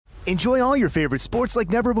Enjoy all your favorite sports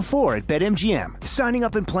like never before at BetMGM. Signing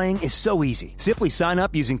up and playing is so easy. Simply sign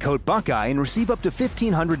up using code Buckeye and receive up to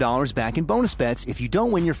 $1,500 back in bonus bets if you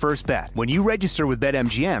don't win your first bet. When you register with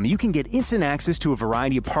BetMGM, you can get instant access to a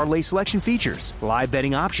variety of parlay selection features, live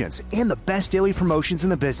betting options, and the best daily promotions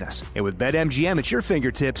in the business. And with BetMGM at your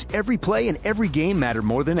fingertips, every play and every game matter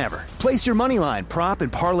more than ever. Place your moneyline, prop,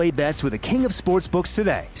 and parlay bets with the king of sportsbooks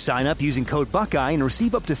today. Sign up using code Buckeye and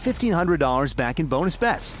receive up to $1,500 back in bonus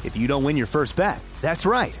bets if you don't win your first bet. That's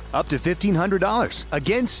right, up to $1,500.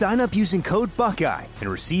 Again, sign up using code Buckeye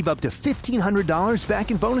and receive up to $1,500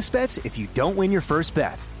 back in bonus bets if you don't win your first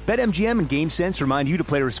bet. BetMGM and GameSense remind you to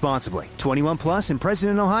play responsibly. 21 plus and present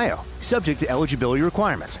in Ohio. Subject to eligibility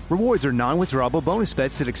requirements. Rewards are non-withdrawable bonus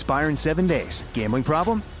bets that expire in 7 days. Gambling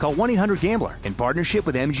problem? Call 1-800-GAMBLER in partnership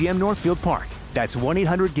with MGM Northfield Park. That's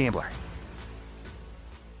 1-800-GAMBLER.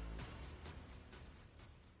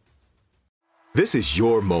 This is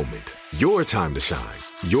your moment, your time to shine,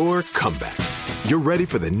 your comeback. You're ready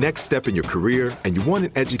for the next step in your career, and you want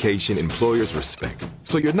an education employers respect.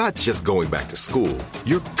 So you're not just going back to school,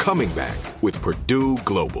 you're coming back with Purdue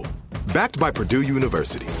Global. Backed by Purdue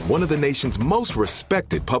University, one of the nation's most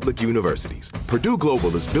respected public universities, Purdue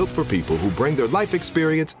Global is built for people who bring their life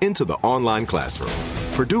experience into the online classroom.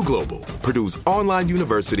 Purdue Global, Purdue's online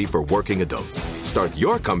university for working adults. Start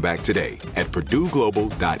your comeback today at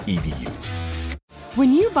purdueglobal.edu.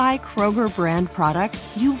 When you buy Kroger brand products,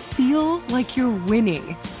 you feel like you're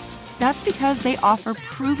winning. That's because they offer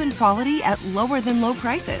proven quality at lower than low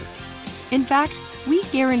prices. In fact, we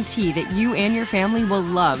guarantee that you and your family will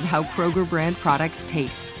love how Kroger brand products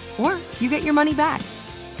taste, or you get your money back.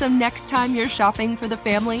 So next time you're shopping for the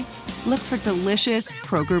family, look for delicious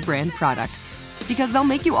Kroger brand products, because they'll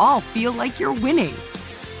make you all feel like you're winning.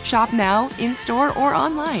 Shop now, in-store, or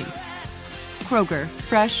online. Kroger,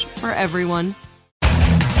 fresh for everyone.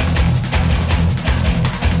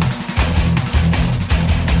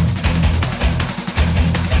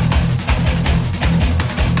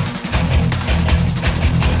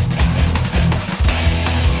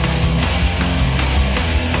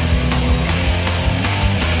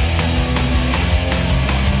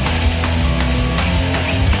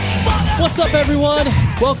 What's up, everyone?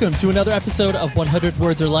 Welcome to another episode of 100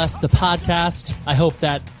 Words or Less, the podcast. I hope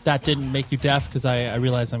that didn't make you deaf, because I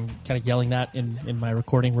realize I'm kind of yelling that in my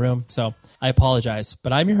recording room, so I apologize.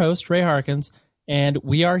 But I'm your host, Ray Harkins, and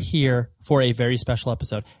we are here for a very special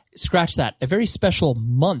episode. Scratch that, a very special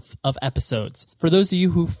month of episodes. For those of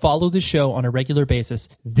you who follow the show on a regular basis,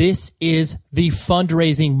 this is the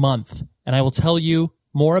fundraising month, and I will tell you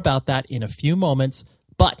more about that in a few moments.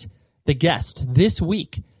 But the guest this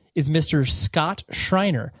week is Mr. Scott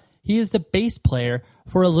Shriner. He is the bass player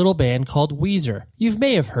for a little band called Weezer. You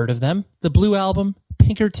may have heard of them. The Blue Album,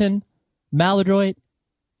 Pinkerton, Maladroit,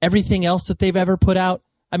 everything else that they've ever put out.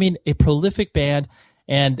 I mean, a prolific band,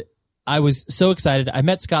 and I was so excited. I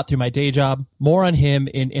met Scott through my day job. More on him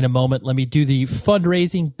in a moment. Let me do the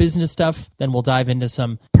fundraising business stuff, then we'll dive into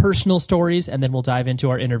some personal stories, and then we'll dive into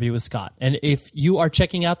our interview with Scott. And if you are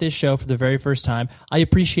checking out this show for the very first time, I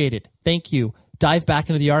appreciate it. Thank you. Dive back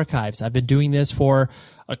into the archives. I've been doing this for,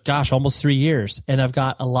 almost 3 years, and I've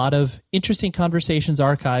got a lot of interesting conversations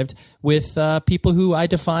archived with people who I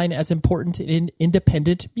define as important in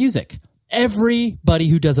independent music. Everybody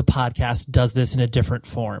who does a podcast does this in a different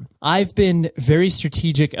form. I've been very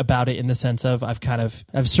strategic about it in the sense of I've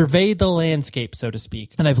surveyed the landscape, so to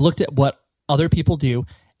speak, and I've looked at what other people do,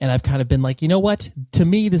 and I've kind of been like, you know what? To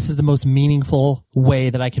me, this is the most meaningful way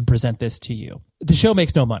that I can present this to you. The show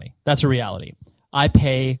makes no money. That's a reality. I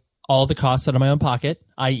pay all the costs out of my own pocket,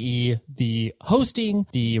 i.e. the hosting,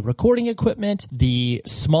 the recording equipment, the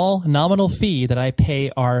small nominal fee that I pay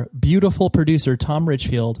our beautiful producer, Tom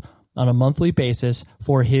Richfield, on a monthly basis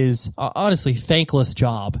for his honestly thankless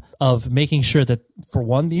job of making sure that, for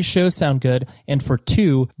one, these shows sound good, and for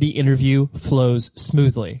two, the interview flows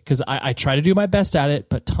smoothly. Because I try to do my best at it,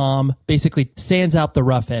 but Tom basically sands out the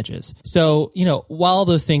rough edges. So, while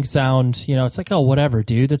those things sound, it's like, oh, whatever,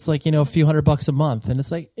 dude. It's like, a few $100 a month. And it's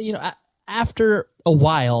like, after a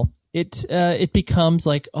while, it becomes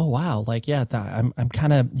like, oh wow, like yeah, I'm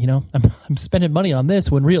kind of I'm spending money on this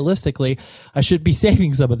when realistically I should be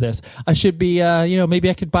saving some of this. I should be maybe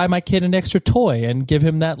I could buy my kid an extra toy and give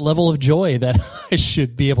him that level of joy that I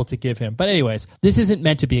should be able to give him. But anyways, this isn't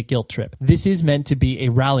meant to be a guilt trip. This is meant to be a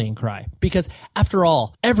rallying cry, because after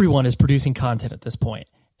all, everyone is producing content at this point.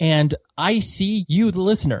 And I see you, the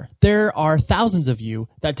listener. There are thousands of you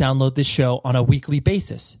that download this show on a weekly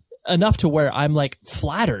basis. Enough to where I'm like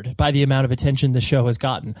flattered by the amount of attention the show has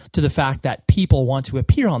gotten, to the fact that people want to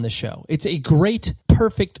appear on the show. It's a great,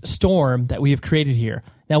 perfect storm that we have created here.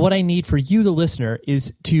 Now, what I need for you, the listener,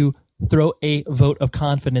 is to throw a vote of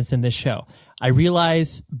confidence in this show. I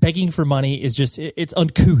realize begging for money is just, it's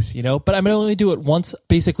uncouth, but I'm going to only do it once,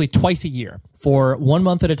 basically twice a year for 1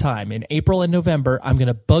 month at a time. In April and November, I'm going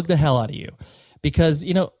to bug the hell out of you because,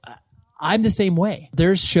 I'm the same way.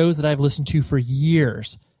 There's shows that I've listened to for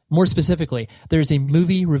years. More specifically, there's a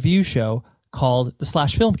movie review show called the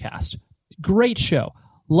Slash Filmcast. Great show.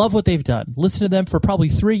 Love what they've done. Listen to them for probably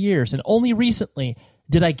 3 years. And only recently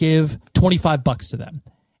did I give $25 to them.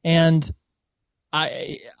 And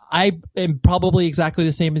I am probably exactly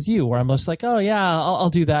the same as you, where I'm just like, oh yeah, I'll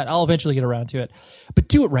do that. I'll eventually get around to it. But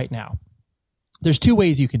do it right now. There's 2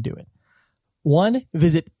 ways you can do it. One,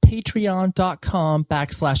 visit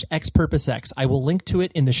patreon.com/xpurposex. I will link to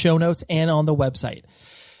it in the show notes and on the website.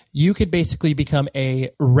 You could basically become a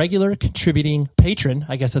regular contributing patron,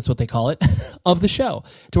 I guess that's what they call it, of the show,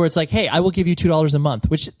 to where it's like, hey, I will give you $2 a month,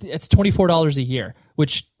 which it's $24 a year,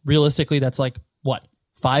 which realistically that's like, what,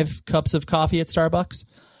 5 cups of coffee at Starbucks?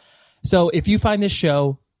 So if you find this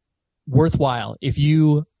show worthwhile, if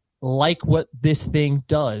you like what this thing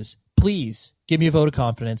does, please give me a vote of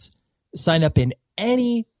confidence. Sign up in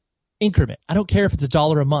any increment. I don't care if it's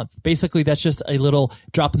 $1 a month. Basically, that's just a little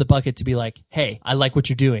drop in the bucket to be like, hey, I like what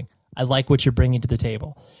you're doing. I like what you're bringing to the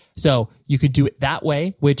table. So you could do it that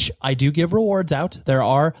way, which I do give rewards out. There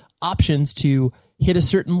are options to hit a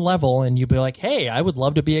certain level and you'd be like, hey, I would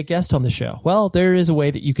love to be a guest on the show. Well, there is a way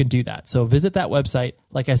that you can do that. So visit that website.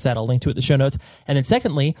 Like I said, I'll link to it in the show notes. And then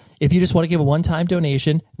secondly, if you just want to give a one-time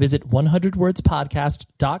donation, visit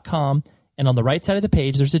 100wordspodcast.com. And on the right side of the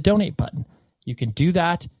page, there's a donate button. You can do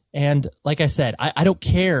that. And like I said, I don't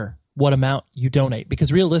care what amount you donate,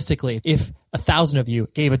 because realistically, if 1,000 of you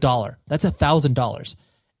gave $1, that's $1,000.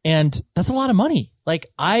 And that's a lot of money. Like,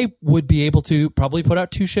 I would be able to probably put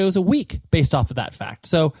out 2 shows a week based off of that fact.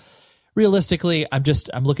 So realistically, I'm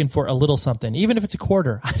looking for a little something. Even if it's a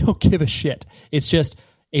quarter, I don't give a shit. It's just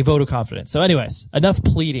a vote of confidence. So anyways, enough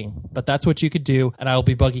pleading, but that's what you could do. And I will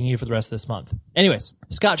be bugging you for the rest of this month. Anyways,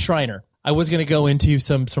 Scott Schreiner. I was going to go into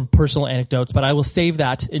some personal anecdotes, but I will save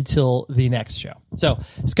that until the next show. So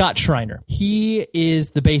Scott Schreiner, he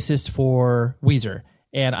is the bassist for Weezer.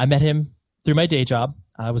 And I met him through my day job.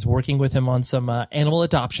 I was working with him on some animal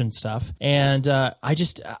adoption stuff. And I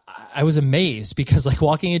was amazed because, like,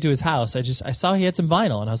 walking into his house, I saw he had some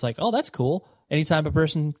vinyl and I was like, oh, that's cool. Anytime a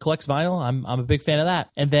person collects vinyl, I'm a big fan of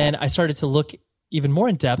that. And then I started to look even more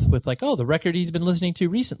in depth with, like, oh, the record he's been listening to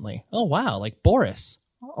recently. Oh, wow. Like Boris.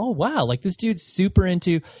 Oh, wow. Like, this dude's super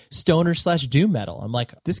into stoner/doom metal. I'm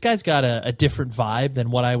like, this guy's got a different vibe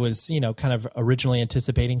than what I was, kind of originally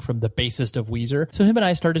anticipating from the bassist of Weezer. So him and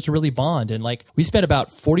I started to really bond. And, like, we spent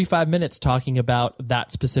about 45 minutes talking about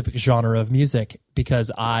that specific genre of music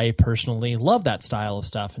because I personally love that style of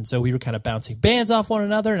stuff. And so we were kind of bouncing bands off one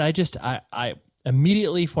another. And I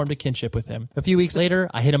immediately formed a kinship with him. A few weeks later,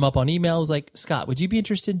 I hit him up on email. I was like, Scott, would you be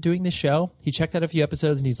interested in doing this show? He checked out a few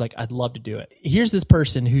episodes and he's like, I'd love to do it. Here's this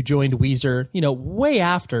person who joined Weezer, way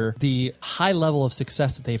after the high level of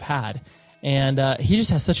success that they've had. And he just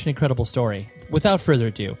has such an incredible story. Without further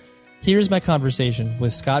ado, here's my conversation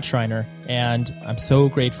with Scott Schreiner. And I'm so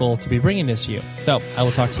grateful to be bringing this to you. So I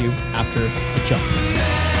will talk to you after the jump.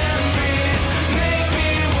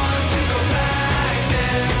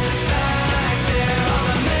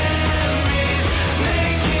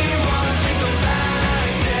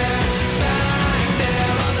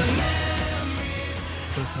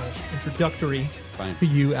 Introductory to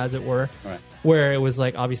you, as it were, right. Where it was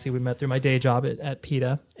like, obviously we met through my day job at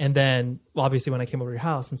PETA, and then obviously when I came over to your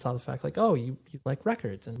house and saw the fact, like, oh, you like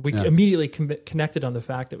records, and we immediately connected on the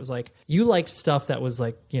fact it was like you liked stuff that was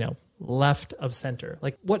like, left of center,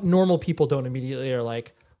 like what normal people don't immediately are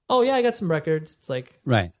like, oh yeah, I got some records. It's like,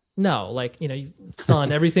 right, no, like,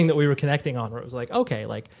 son, everything that we were connecting on, where it was like, okay,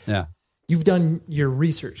 like, yeah. You've done your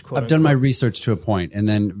research, quote. I've done my research to a point, and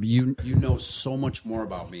then you know so much more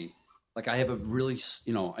about me. Like, I have a really,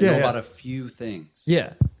 I know about a few things.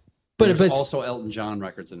 Yeah. But there's also Elton John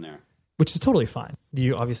records in there. Which is totally fine.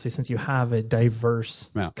 You obviously, since you have a diverse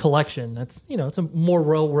collection, that's, it's a more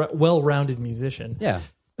well-rounded musician. Yeah.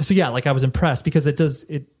 So yeah, like, I was impressed because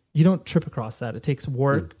you don't trip across that. It takes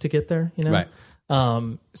work to get there, Right.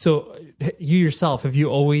 So you yourself, have you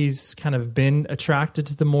always kind of been attracted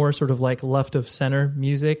to the more sort of like left of center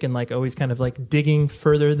music and like always kind of like digging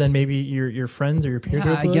further than maybe your friends or your peer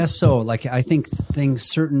group? I guess so. Like, I think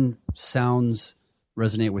certain sounds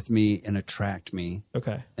resonate with me and attract me.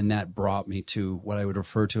 Okay. And that brought me to what I would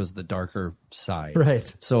refer to as the darker side.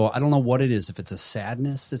 Right. So I don't know what it is, if it's a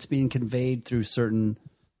sadness that's being conveyed through certain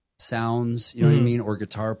sounds, you know what I mean, or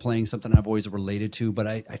guitar playing, something I've always related to, but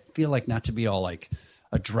I feel like not to be all like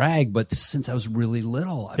a drag, but since I was really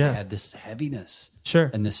little, I've had this heaviness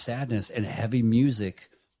and this sadness, and heavy music,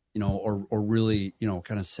 or really,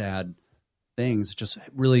 kind of sad things just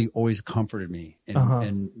really always comforted me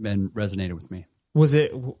and resonated with me. Was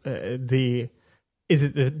it is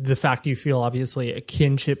it the fact you feel obviously a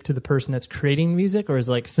kinship to the person that's creating music, or is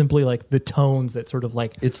it like simply like the tones that sort of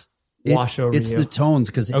like wash over you? It's the tones,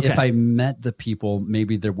 because if I met the people,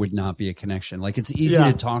 maybe there would not be a connection. Like, it's easy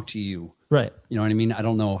to talk to you. Right. You know what I mean? I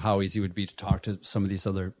don't know how easy it would be to talk to some of these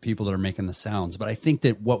other people that are making the sounds, but I think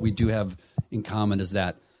that what we do have in common is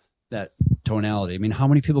that tonality. I mean, how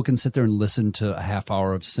many people can sit there and listen to a half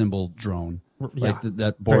hour of cymbal drone? Like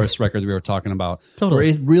that Boris record that we were talking about, where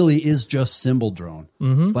it really is just cymbal drone.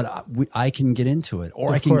 But I can get into it,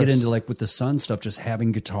 or I can get into, like with the Sun stuff, just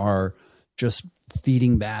having guitar, just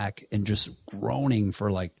feeding back and just groaning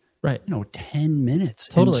for like 10 minutes.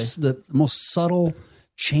 Totally, and the most subtle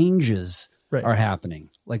changes are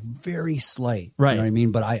happening, like very slight. Right, you know what I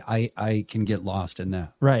mean? But I can get lost in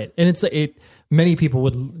that. Right, and it's many people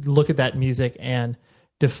would look at that music and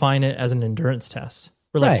define it as an endurance test.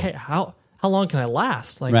 We're like, hey, how long can I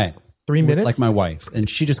last? Like 3 minutes? Like my wife, and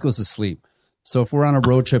she just goes to sleep. So if we're on a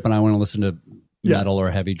road trip and I want to listen to metal or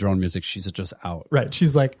heavy drone music, she's just out. Right.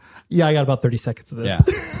 She's like, I got about 30 seconds of this.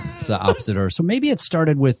 Yeah. It's the opposite of her. So maybe it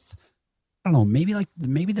started with, I don't know, maybe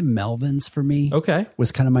the Melvins for me. Okay.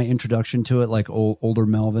 Was kind of my introduction to it, like older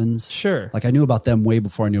Melvins. Sure. Like I knew about them way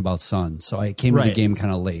before I knew about Sun. So I came to the game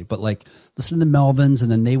kind of late, but like listening to Melvins,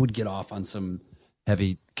 and then they would get off on some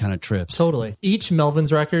heavy kind of trips. Totally. Each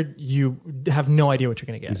Melvins record, you have no idea what you're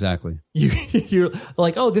going to get. Exactly. You're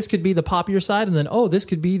like, oh, this could be the poppier side, and then, oh, this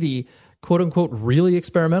could be the quote unquote really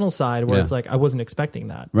experimental side, where it's like, I wasn't expecting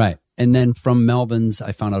that. Right. And then from Melvins,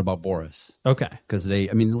 I found out about Boris. Okay. Because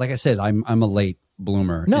like I said, I'm a late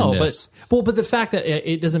bloomer. No, in this. but the fact that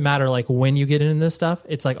it doesn't matter like when you get into this stuff,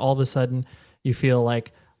 it's like all of a sudden you feel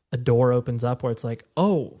like a door opens up where it's like,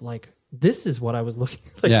 oh, like this is what I was looking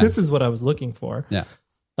this is what I was looking for. Yeah.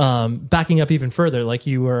 Backing up even further, like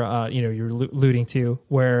you were, you were alluding to,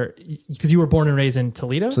 where because you were born and raised in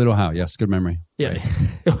Toledo. Toledo, Ohio. Yes, good memory. Yeah,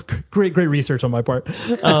 great research on my part.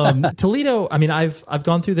 Toledo. I mean, I've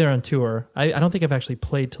gone through there on tour. I don't think I've actually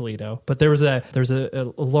played Toledo, but there's a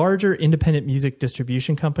larger independent music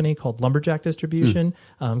distribution company called Lumberjack Distribution.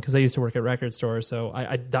 Because I used to work at record stores, so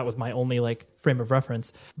I that was my only like frame of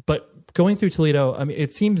reference. But going through Toledo, I mean,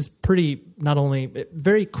 it seems pretty not only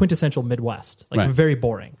very quintessential Midwest, like very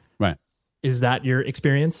boring. Right. Is that your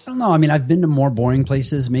experience? I don't know. I mean, I've been to more boring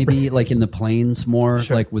places, maybe like in the plains more,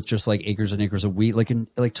 like with just like acres and acres of wheat.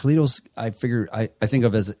 Like Toledo's, I think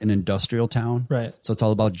of as an industrial town. Right. So it's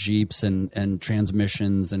all about Jeeps and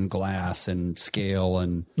transmissions and glass and scale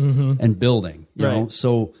and building, you know?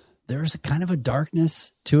 So there's a kind of a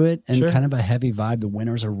darkness to it and kind of a heavy vibe. The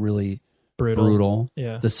winters are really brutal.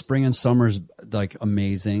 Yeah. The spring and summer's like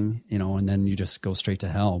amazing, and then you just go straight to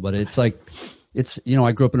hell. But it's like,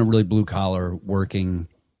 I grew up in a really blue collar working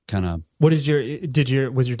kind of. What was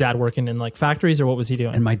your dad working in like factories, or what was he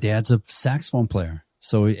doing? And my dad's a saxophone player.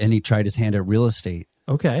 And he tried his hand at real estate.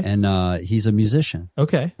 Okay. And he's a musician.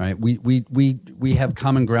 Okay. Right. We have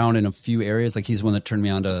common ground in a few areas. Like he's one that turned me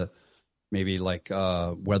on to maybe like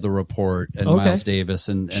Weather Report and Miles Davis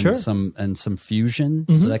and some fusion.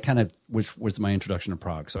 So that kind of which was my introduction to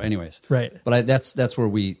prog. So anyways. Right. But that's where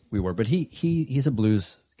we were. But he's a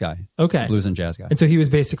blues guy. Okay. Blues and jazz guy. And so he was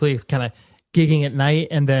basically kind of gigging at night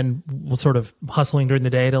and then sort of hustling during the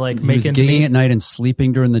day to like make ends meet. Gigging at night and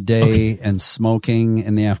sleeping during the day and smoking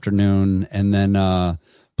in the afternoon and then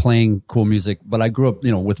playing cool music. But I grew up,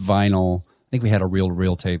 with vinyl. I think we had a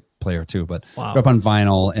real tape player too, but grew up on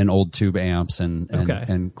vinyl and old tube amps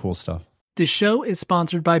and cool stuff. The show is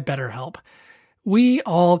sponsored by BetterHelp. We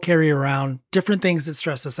all carry around different things that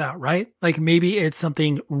stress us out, right? Like maybe it's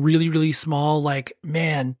something really, really small, like,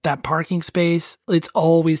 man, that parking space, it's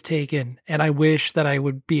always taken. And I wish that I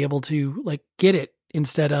would be able to like get it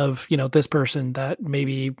instead of, this person that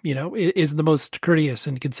maybe, is the most courteous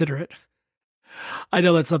and considerate. I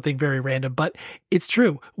know that's something very random, but it's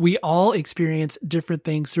true. We all experience different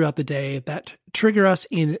things throughout the day that trigger us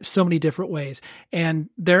in so many different ways. And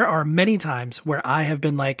there are many times where I have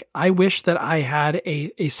been like, I wish that I had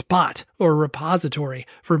a spot or a repository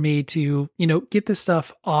for me to, get this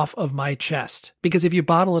stuff off of my chest. Because if you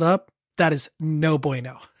bottle it up, that is no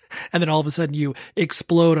bueno. And then all of a sudden you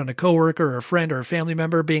explode on a coworker or a friend or a family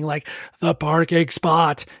member being like, the parking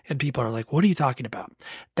spot. And people are like, what are you talking about?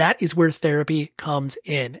 That is where therapy comes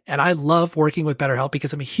in. And I love working with BetterHelp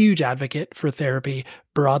because I'm a huge advocate for therapy,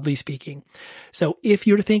 broadly speaking. So if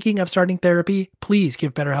you're thinking of starting therapy, please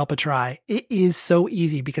give BetterHelp a try. It is so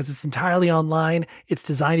easy because it's entirely online. It's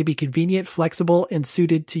designed to be convenient, flexible, and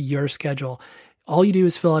suited to your schedule. All you do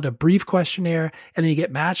is fill out a brief questionnaire and then you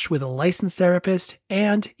get matched with a licensed therapist.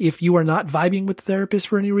 And if you are not vibing with the therapist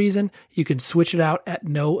for any reason, you can switch it out at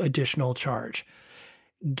no additional charge.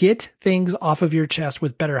 Get things off of your chest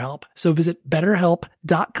with BetterHelp. So visit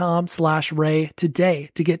betterhelp.com/Ray today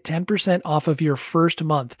to get 10% off of your first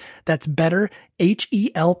month. That's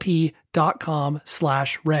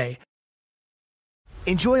betterhelp.com/Ray.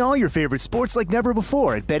 Enjoy all your favorite sports like never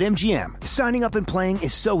before at BetMGM. Signing up and playing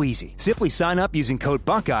is so easy. Simply sign up using code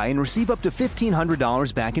Buckeye and receive up to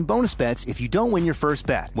 $1,500 back in bonus bets if you don't win your first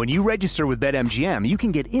bet. When you register with BetMGM, you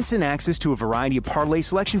can get instant access to a variety of parlay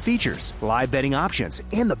selection features, live betting options,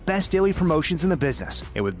 and the best daily promotions in the business.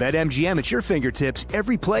 And with BetMGM at your fingertips,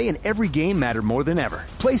 every play and every game matter more than ever.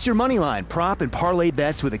 Place your moneyline, prop, and parlay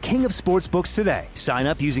bets with the king of sportsbooks today. Sign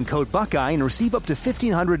up using code Buckeye and receive up to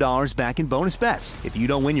 $1,500 back in bonus bets if you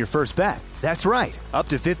don't win your first bet. That's right, up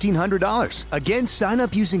to $1,500. Again, sign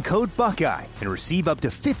up using code Buckeye and receive up to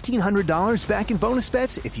 $1,500 back in bonus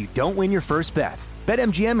bets if you don't win your first bet.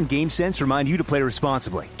 BetMGM and GameSense remind you to play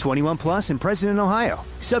responsibly. 21 plus and present in Ohio.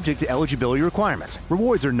 Subject to eligibility requirements.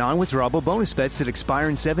 Rewards are non-withdrawable bonus bets that expire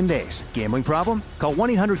in 7 days. Gambling problem? Call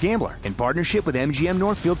 1-800-GAMBLER in partnership with MGM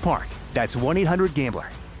Northfield Park. That's 1-800-GAMBLER.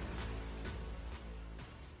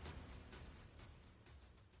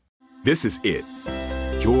 This is it.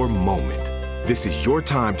 Your moment. This is your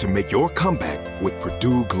time to make your comeback with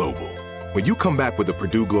Purdue Global. When you come back with a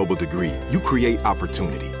Purdue Global degree, you create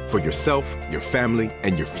opportunity for yourself, your family,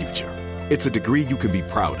 and your future. It's a degree you can be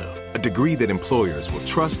proud of, a degree that employers will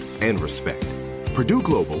trust and respect. Purdue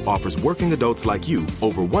Global offers working adults like you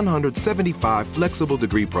over 175 flexible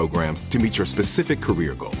degree programs to meet your specific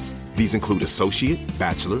career goals. These include associate,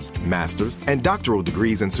 bachelor's, master's, and doctoral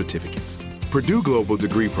degrees and certificates. Purdue Global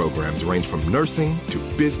degree programs range from nursing to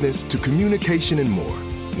business to communication and more.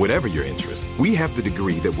 Whatever your interest, we have the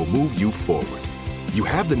degree that will move you forward. You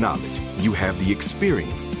have the knowledge, you have the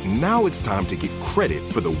experience. Now it's time to get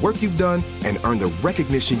credit for the work you've done and earn the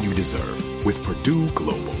recognition you deserve with Purdue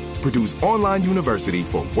Global, Purdue's online university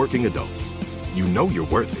for working adults. You know you're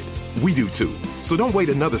worth it. We do too. So don't wait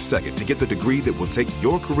another second to get the degree that will take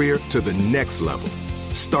your career to the next level.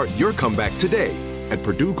 Start your comeback today at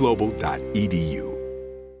purdueglobal.edu.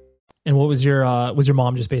 And what was your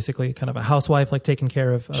mom just basically kind of a housewife, like taking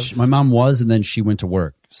care of? My mom was, and then she went to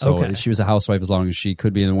work. So she was a housewife as long as she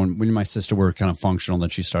could be. And when me and my sister were kind of functional, then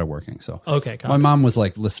she started working. So my mom was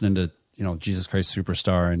like listening to, Jesus Christ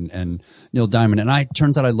Superstar and Neil Diamond. And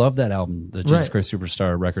turns out I love that album, the Jesus Christ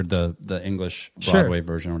Superstar record, the English Broadway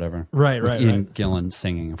version or whatever. Right. Ian Gillan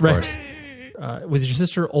singing, of course. Was your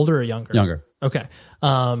sister older or younger? Younger. Okay.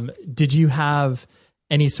 Did you have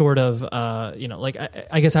any sort of,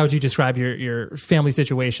 I guess, how would you describe your family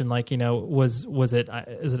situation? Like, is it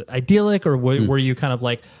idyllic, or were you kind of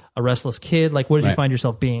like a restless kid? Like, what did you find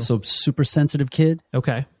yourself being? So super sensitive kid.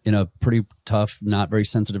 Okay. In a pretty tough, not very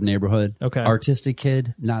sensitive neighborhood. Okay. Artistic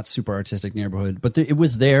kid, not super artistic neighborhood, but it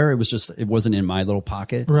was there. It was just, it wasn't in my little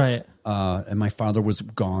pocket. Right. And my father was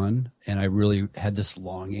gone, and I really had this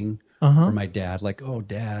longing for my dad, like, oh,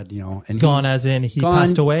 Dad, and gone as in he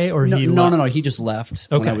passed away, or no, he no, he just left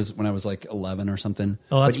when I was like 11 or something.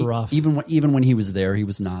 Oh, that's rough. Even when he was there, he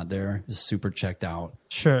was not there. He was super checked out.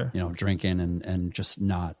 Sure. Drinking and just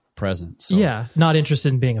not present. So, yeah, not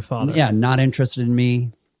interested in being a father. Yeah, not interested in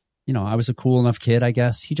me. I was a cool enough kid, I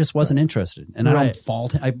guess. He just wasn't interested, and I don't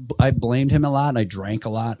fault him. I blamed him a lot, and I drank a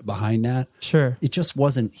lot behind that. Sure, he just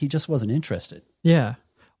wasn't interested. Yeah.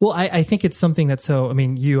 Well, I think it's something that's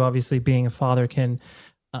you obviously being a father can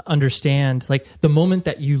understand, like, the moment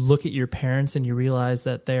that you look at your parents and you realize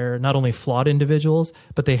that they're not only flawed individuals,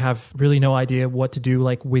 but they have really no idea what to do,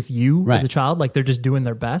 like, with you as a child, like they're just doing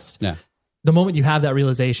their best. Yeah. The moment you have that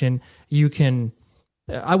realization, you can,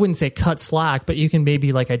 I wouldn't say cut slack, but you can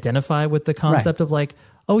maybe like identify with the concept of like,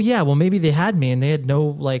 oh yeah, well maybe they had me and they had no,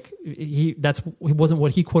 like, he wasn't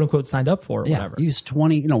what he quote unquote signed up for or whatever. He was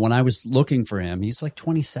 20, when I was looking for him, he's like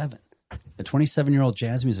 27, a 27-year-old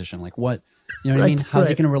jazz musician. Like, what, what I mean? How's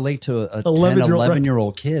he going to relate to a 10,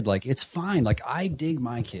 11-year-old kid? Like, it's fine. Like, I dig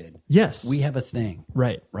my kid. Yes. We have a thing.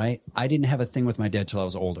 Right. I didn't have a thing with my dad till I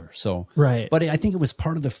was older. So, but I think it was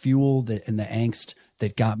part of the fuel and the angst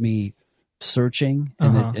that got me searching,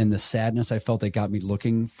 and the sadness I felt that got me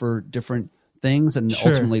looking for different things and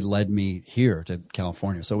ultimately led me here to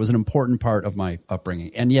California. So it was an important part of my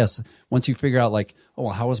upbringing. And yes, once you figure out like, oh,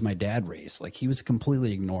 well, how was my dad raised? Like he was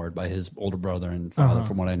completely ignored by his older brother and father,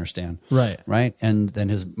 from what I understand. Right. Right. And then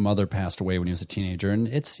his mother passed away when he was a teenager. And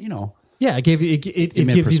it's, yeah, it gives you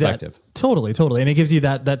that totally, and it gives you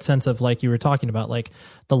that sense of like you were talking about, like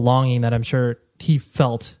the longing that I'm sure he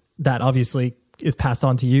felt that obviously is passed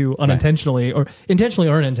on to you unintentionally or intentionally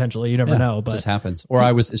or unintentionally. You never know, but it just happens. Or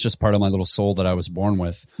it's just part of my little soul that I was born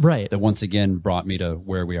with, right? That once again brought me to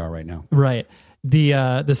where we are right now, right?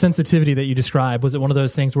 The sensitivity that you described, was it one of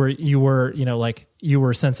those things where you were, like you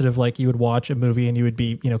were sensitive, like you would watch a movie and you would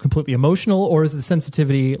be, completely emotional, or is the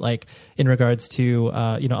sensitivity like in regards to,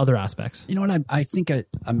 other aspects? You know what? I think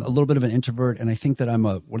I'm a little bit of an introvert, and I think that I'm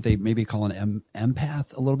what they maybe call an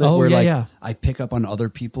empath a little bit, where I pick up on other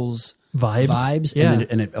people's vibes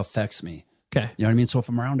and it affects me. Okay. You know what I mean? So if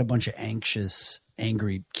I'm around a bunch of anxious,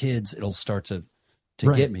 angry kids, it'll start to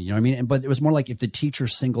get me, you know what I mean? But it was more like if the teacher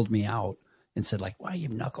singled me out and said like, why, you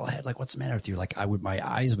knucklehead? Like, what's the matter with you? Like my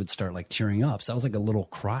eyes would start like tearing up. So I was like a little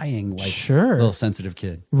crying, like little sensitive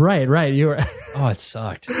kid. Right. You were. Oh, it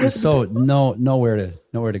sucked. It was so nowhere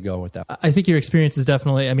to go with that. I think your experience is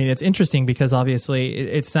definitely, it's interesting because obviously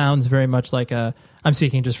it sounds very much like I'm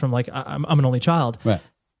speaking just from like, I'm an only child. Right.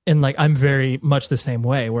 And like, I'm very much the same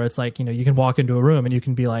way where it's like, you can walk into a room and you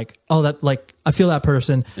can be like, oh, that like, I feel that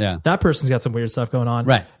person. Yeah. That person's got some weird stuff going on.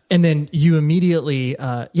 Right. And then you immediately,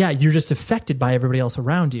 you're just affected by everybody else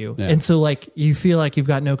around you. Yeah. And so like, you feel like you've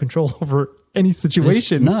got no control over any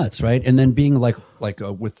situation. It's nuts, right? And then being like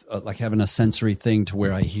having a sensory thing to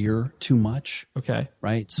where I hear too much. Okay.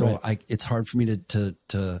 Right. So it's hard for me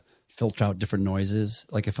to filter out different noises.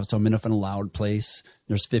 Like if I'm in a loud place,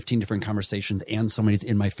 there's 15 different conversations and somebody's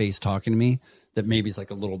in my face talking to me, that maybe is like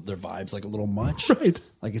their vibe's like a little much. Right.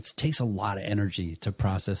 Like it takes a lot of energy to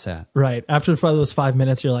process that. Right. After those 5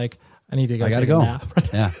 minutes, you're like, I need to go. I gotta take go. A nap.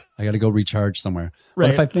 Yeah. I gotta go recharge somewhere.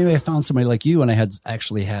 Right. But if maybe I found somebody like you and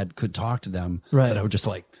I could talk to them, right, that I would just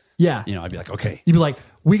like, yeah, I'd be like, okay. You'd be like,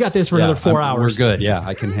 we got this for another 4 hours. We're good. Yeah,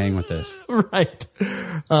 I can hang with this. Right.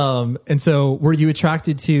 And so were you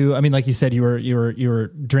attracted to, like you said, you were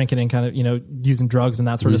drinking and kind of, using drugs and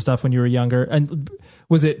that sort of stuff when you were younger. And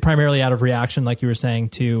was it primarily out of reaction, like you were saying,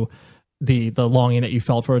 to the longing that you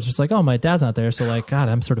felt for it? It's just like, oh, my dad's not there. So like, God,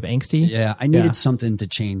 I'm sort of angsty. Yeah. I needed something to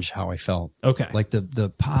change how I felt. Okay. Like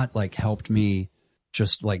the pot like helped me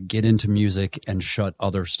just like get into music and shut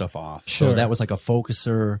other stuff off. Sure. So that was like a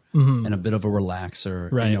focuser and a bit of a relaxer,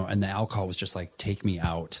 right. And the alcohol was just like, take me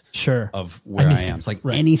out of where I am. It's like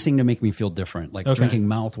anything to make me feel different, like drinking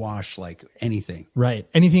mouthwash, like anything. Right.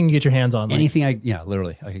 Anything you get your hands on. Like, anything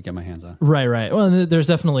literally I could get my hands on. Right. Well, there's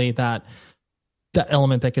definitely that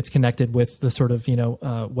element that gets connected with the sort of,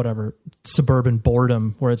 whatever suburban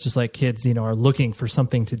boredom where it's just like kids, are looking for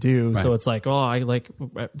something to do. Right. So it's like,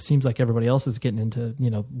 it seems like everybody else is getting into,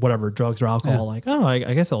 whatever drugs or alcohol. Yeah. Like,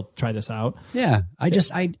 I guess I'll try this out. Yeah. I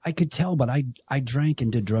could tell, but I drank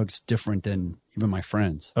and did drugs different than even my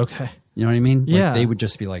friends. Okay. You know what I mean? Like, yeah. They would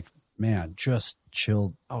just be like, man, just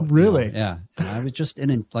chill out. Really? Yeah. And I was just in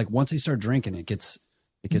it. Like once I start drinking, it gets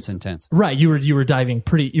intense. Right. You were diving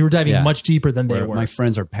much deeper than they were. My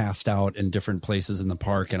friends are passed out in different places in the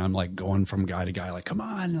park and I'm like going from guy to guy, like, come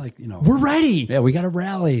on, like, we're ready. Yeah, we got to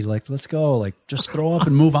rally. Like, let's go. Like, just throw up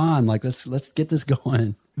and move on. Like, let's get this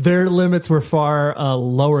going. Their limits were far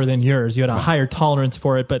lower than yours. You had a higher tolerance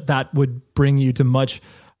for it, but that would bring you to much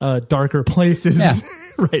darker places. Yeah.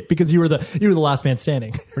 Right. Because you were the last man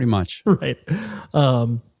standing. Pretty much. Right.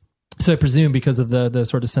 So I presume because of the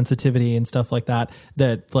sort of sensitivity and stuff like that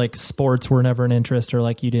like sports were never an interest, or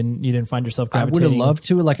like you didn't find yourself gravitating. I would have loved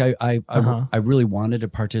to. Like I really wanted to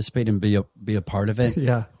participate and be a part of it.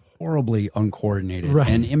 Yeah. Horribly uncoordinated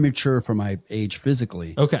and immature for my age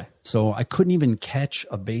physically. Okay. So I couldn't even catch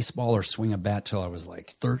a baseball or swing a bat till I was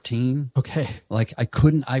like 13. Okay. Like I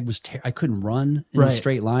couldn't run in a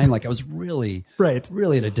straight line. Like I was really at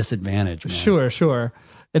a disadvantage, man. Sure.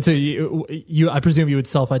 And so you, I presume you would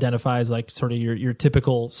self-identify as like sort of your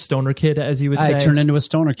typical stoner kid, as you would say. I turned into a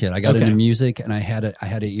stoner kid. I got into music, and I had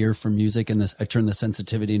an ear for music, and I turned the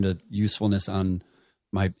sensitivity into usefulness on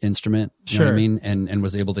my instrument. You know what I mean? And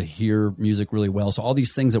was able to hear music really well. So all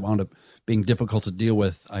these things that wound up being difficult to deal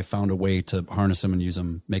with, I found a way to harness them and use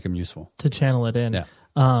them, make them useful. To channel it in. Yeah.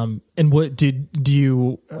 And what do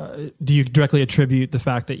you directly attribute the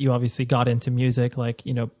fact that you obviously got into music, like,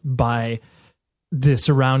 by the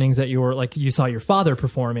surroundings that you were like, you saw your father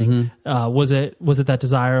performing? Mm-hmm. Was it that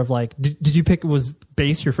desire of like, did you pick, was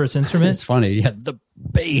bass your first instrument? It's funny. Yeah. The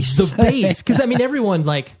bass. Cause everyone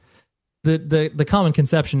like the common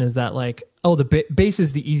conception is that like, Oh, the bass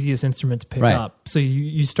is the easiest instrument to pick up. So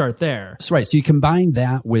you start there. That's right. So you combine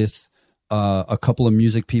that with a couple of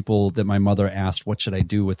music people that my mother asked, what should I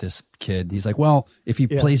do with this kid? He's like, well, if he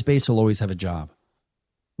plays bass, he'll always have a job.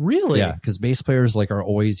 Really? Yeah, because bass players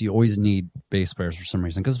you always need bass players for some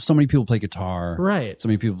reason. Because so many people play guitar. Right. So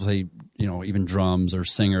many people play, even drums or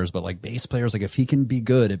singers. But like bass players, like if he can be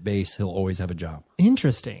good at bass, he'll always have a job.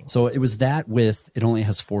 Interesting. So it was that with, it only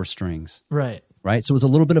has 4 strings. Right. Right. So it was a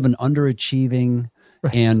little bit of an underachieving.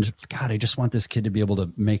 Right. And God, I just want this kid to be able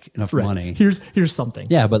to make enough money. Here's something.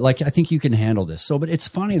 Yeah, but like I think you can handle this. So, but it's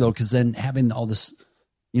funny though, because then having all this,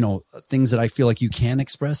 things that I feel like you can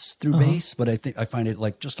express through bass, but I find it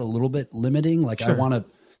like just a little bit limiting. Like I want to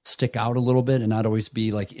stick out a little bit and not always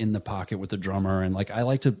be like in the pocket with the drummer. And like I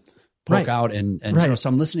like to poke out and so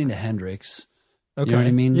I'm listening to Hendrix. Okay. You know what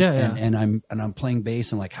I mean? Yeah. And I'm playing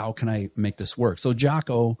bass and like how can I make this work? So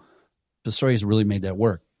Jaco Pastorius really made that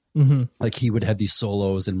work. Mm-hmm. Like he would have these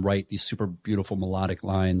solos and write these super beautiful melodic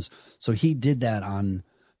lines. So he did that on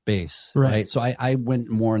bass, right? So I went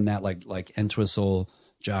more in that like Entwistle,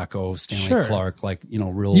 Jaco, Stanley Clarke, like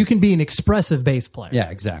real. You can be an expressive bass player.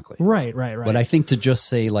 Yeah, exactly. Right. But I think to just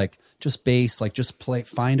say like just bass, like just play,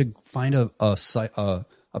 find a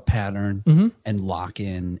pattern and lock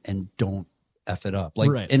in and don't F it up.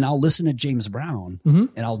 Like, and I'll listen to James Brown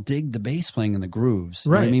and I'll dig the bass playing in the grooves.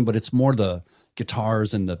 You know what I mean? But it's more the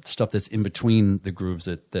guitars and the stuff that's in between the grooves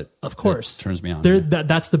that of course that turns me on.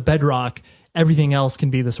 That's the bedrock. Everything else can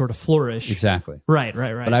be the sort of flourish. Exactly. Right.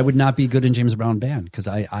 But I would not be good in James Brown band because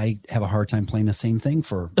I have a hard time playing the same thing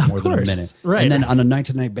for more than a minute. Right. And then on a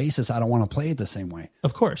night-to-night basis, I don't want to play it the same way.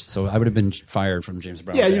 Of course. So I would have been fired from James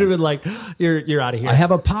Brown. Yeah, band. you'd have been like, you're out of here. I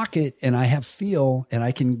have a pocket and I have feel and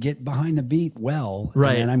I can get behind the beat well.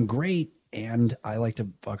 Right. And I'm great. And I like to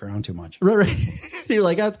fuck around too much. Right. You're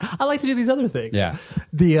like, I like to do these other things. Yeah.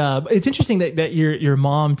 It's interesting that your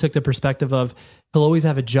mom took the perspective of he'll always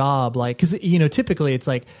have a job. Like, cause typically it's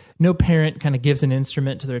like no parent kind of gives an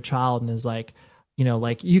instrument to their child and is like,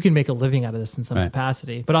 like you can make a living out of this in some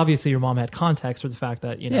capacity. But obviously your mom had context for the fact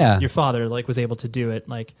that, your father like was able to do it.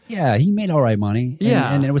 Like, yeah, he made all right money.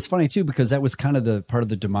 Yeah. And it was funny too, because that was kind of the part of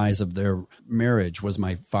the demise of their marriage was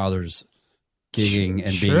my father's gigging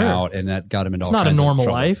and being out, and that got him into all kinds of trouble. It's not a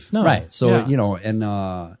normal life. No. Right. So,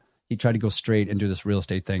 and he tried to go straight and do this real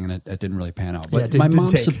estate thing, and it didn't really pan out. But my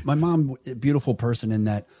mom, a beautiful person in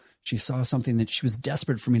that she saw something that she was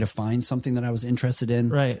desperate for me to find something that I was interested in.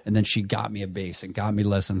 Right. And then she got me a bass and got me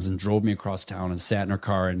lessons and drove me across town and sat in her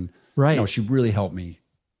car. And she really helped me.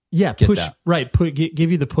 Yeah, push that. Right.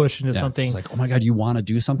 Give you the push into something. It's like, oh my God, you want to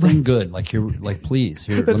do something good? Like you're like, please,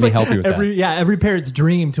 let me help you with that. Yeah, every parent's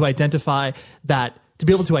dream to identify that, to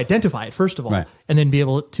be able to identify it first of all, and then be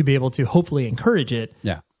able to hopefully encourage it.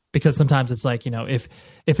 Yeah. Because sometimes it's like, if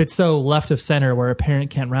it's so left of center where a parent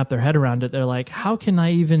can't wrap their head around it, they're like, how can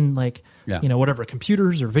I even whatever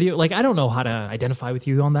computers or video, like I don't know how to identify with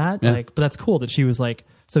you on that. Yeah. Like, but that's cool that she was like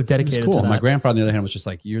so dedicated to that. My grandfather on the other hand was just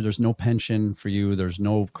like, there's no pension for you. There's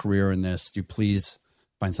no career in this. You please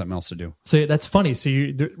find something else to do. So that's funny. So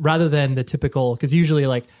rather than the typical, because usually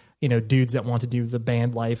like, dudes that want to do the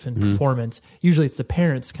band life and performance, usually it's the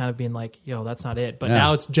parents kind of being like, yo, that's not it. But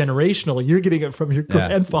now it's generational. You're getting it from your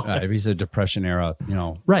grandfather. He's a Depression era,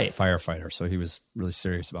 firefighter. So he was really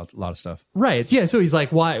serious about a lot of stuff. Right. Yeah. So he's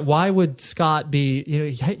like, why would Scott be,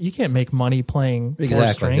 you can't make money playing four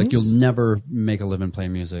strings. Like you'll never make a living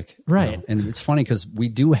playing music. Right. And it's funny because we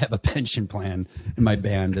do have a pension plan in my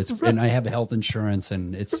band. And I have health insurance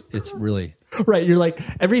and it's really. Right. You're like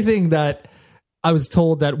everything that I was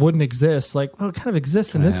told that wouldn't exist, like, well, it kind of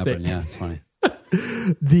exists in this thing. Yeah, it's funny.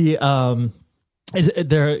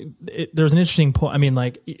 There's an interesting point. I mean,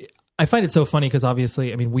 like, I find it so funny because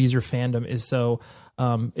obviously, I mean, Weezer fandom is so,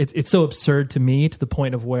 it's so absurd to me to the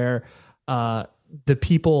point of where the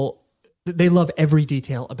people, they love every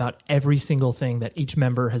detail about every single thing that each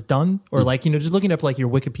member has done, or like, just looking up like your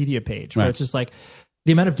Wikipedia page, where it's just like,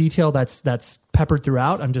 the amount of detail that's peppered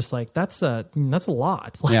throughout, I'm just like, that's a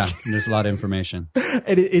lot. Like, yeah, there's a lot of information.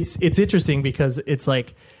 And it's interesting because it's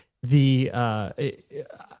like there are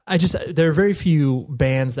very few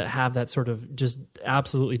bands that have that sort of just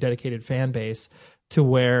absolutely dedicated fan base to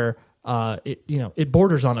where it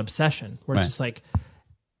borders on obsession, where it's just like.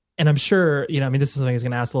 And I'm sure, I mean, this is something I was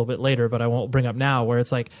going to ask a little bit later, but I won't bring up now, where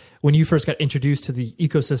it's like when you first got introduced to the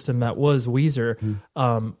ecosystem that was Weezer,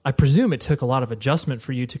 I presume it took a lot of adjustment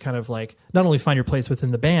for you to kind of like not only find your place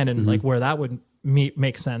within the band and like where that would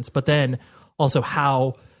make sense, but then also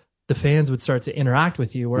how the fans would start to interact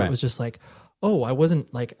with you, where it was just like, oh, I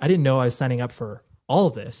didn't know I was signing up for all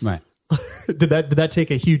of this. Right. Did that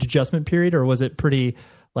take a huge adjustment period, or was it pretty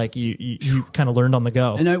like you kind of learned on the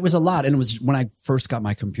go. And it was a lot. And it was when I first got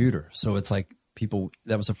my computer. So it's like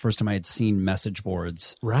that was the first time I had seen message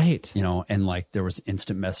boards. Right. You know, and like there was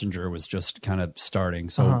instant messenger was just kind of starting.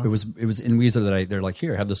 So it was in Weezer that they're like,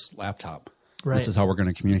 here, have this laptop. Right. This is how we're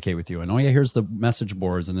going to communicate with you. And here's the message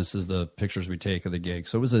boards, and this is the pictures we take of the gig.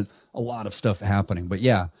 So it was a lot of stuff happening. But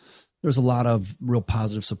yeah, there was a lot of real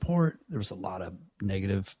positive support. There was a lot of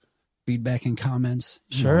negative feedback and comments.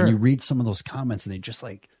 Sure. When you read some of those comments, and they just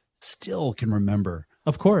like still can remember.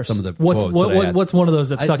 Of course. Some of the what's one of those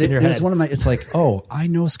that's stuck in your head? It's like, oh, I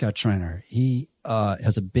know Scott Schreiner. He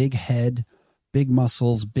has a big head, big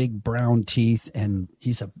muscles, big brown teeth, and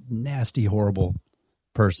he's a nasty, horrible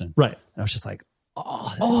person. Right. And I was just like,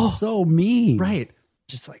 oh, that's so mean. Right.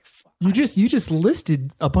 Just like, fuck. You just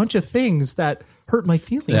listed a bunch of things that hurt my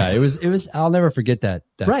feelings. Yeah, it was. I'll never forget that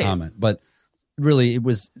comment. But really,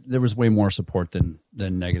 there was way more support than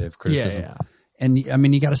negative criticism. Yeah. And I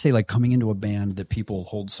mean, you got to say, like, coming into a band that people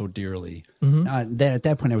hold so dearly. At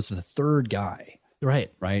that point, I was the third guy.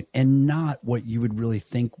 Right. Right. And not what you would really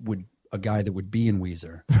think would a guy that would be in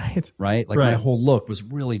Weezer. Right. Like my whole look was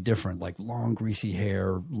really different, like long greasy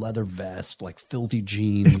hair, leather vest, like filthy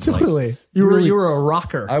jeans. Totally. Like, you were a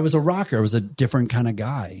rocker. I was a rocker. I was a different kind of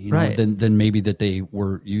guy, you know, than maybe that they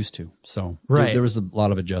were used to. So there was a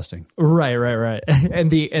lot of adjusting. Right.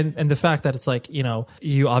 And the fact that it's like, you know,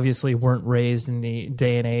 you obviously weren't raised in the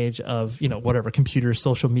day and age of, you know, whatever, computers,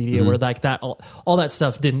 social media, where like that all that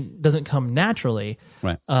stuff doesn't come naturally.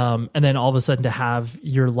 Right. And then all of a sudden to have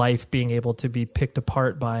your life being able to be picked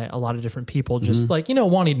apart by a lot of different people, just like, you know,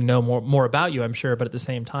 wanting to know more about you, I'm sure. But at the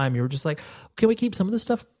same time, you were just like, can we keep some of this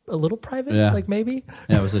stuff a little private? Yeah. Like maybe.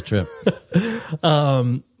 Yeah, it was a trip.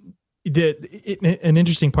 An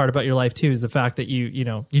interesting part about your life too is the fact that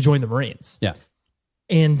you joined the Marines. Yeah.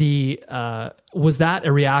 And was that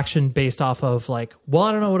a reaction based off of like, well,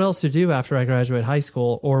 I don't know what else to do after I graduate high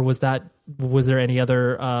school, or was there any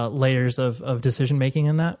other layers of decision making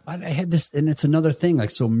in that? I had this, and it's another thing, like,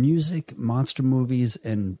 so music, monster movies,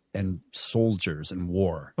 and soldiers and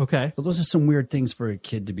war. Okay. So those are some weird things for a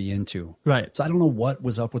kid to be into. Right. So I don't know what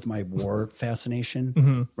was up with my war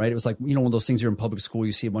fascination. Right. It was like, you know, one of those things you're in public school,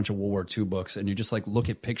 you see a bunch of World War II books, and you just like look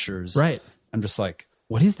at pictures. Right. I'm just like,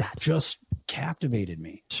 what is that? Just captivated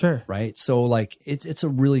me. Sure. Right. So like, it's a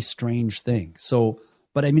really strange thing. So,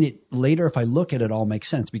 but I mean, later, if I look at it, all makes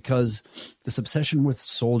sense, because this obsession with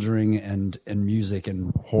soldiering and music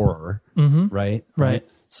and horror, right?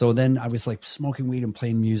 So then I was like smoking weed and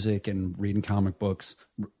playing music and reading comic books,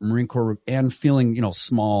 Marine Corps, and feeling, you know,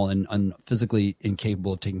 small and physically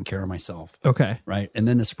incapable of taking care of myself. Okay. Right. And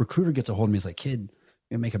then this recruiter gets a hold of me. He's like, kid,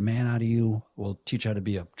 we're gonna make a man out of you. We'll teach you how to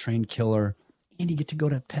be a trained killer, and you get to go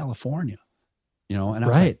to California. You know, and I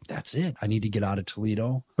was like, that's it. I need to get out of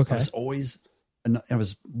Toledo. Okay. I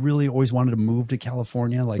was really always wanted to move to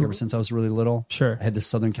California, like ever since I was really little. Sure. I had this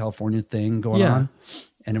Southern California thing going on.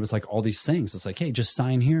 And it was like all these things. It's like, hey, just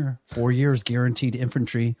sign here. 4 years guaranteed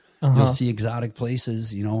infantry. You'll see exotic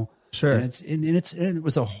places, you know. Sure. And it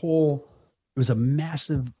was a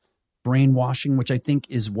massive brainwashing, which I think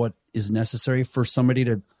is what is necessary for somebody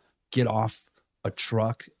to get off a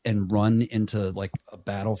truck and run into like a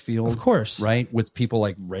battlefield. Of course. Right? With people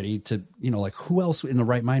like ready to, you know, like who else in the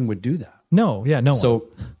right mind would do that? No. Yeah. No. So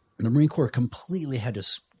the Marine Corps completely had to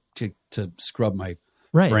scrub my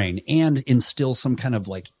brain and instill some kind of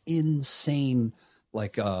like insane,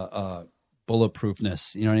 like,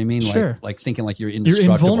 bulletproofness. You know what I mean? Sure. Like thinking like you're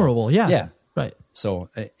indestructible. You're invulnerable. Yeah. Yeah. Right. So,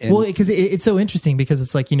 well, because it's so interesting, because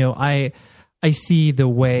it's like, you know, I see the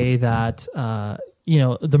way that, you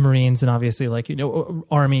know, the Marines and obviously like, you know,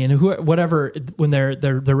 Army and whatever, when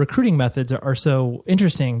their recruiting methods are so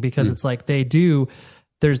interesting, because it's like they do,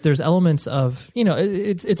 there's elements of, you know,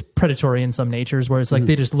 it's predatory in some natures, where it's like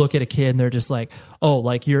they just look at a kid and they're just like, oh,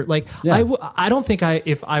 like you're like, I don't think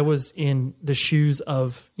if I was in the shoes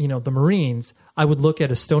of, you know, the Marines, I would look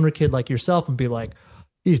at a stoner kid like yourself and be like,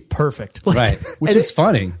 he's perfect. Like, right. Which is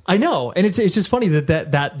funny. I know. And it's just funny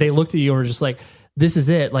that they looked at you and were just like, this is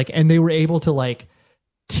it. Like, and they were able to like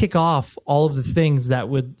tick off all of the things that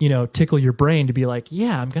would, you know, tickle your brain to be like,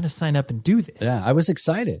 yeah, I'm going to sign up and do this. Yeah. I was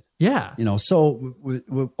excited. Yeah. You know, so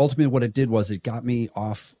ultimately what it did was it got me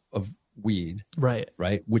off of weed. Right.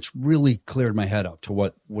 Right. Which really cleared my head up to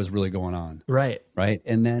what was really going on. Right. Right.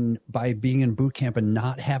 And then by being in boot camp and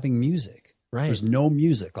not having music, there's no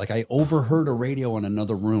music. Like I overheard a radio in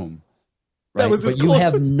another room. Right. But you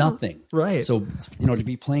have nothing. Right. So, you know, to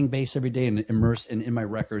be playing bass every day and immersed in my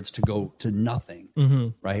records, to go to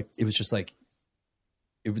nothing. Right. It was just like,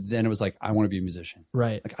 then it was like, I want to be a musician.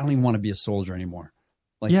 Right. Like, I don't even want to be a soldier anymore.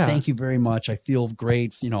 Like, thank you very much. I feel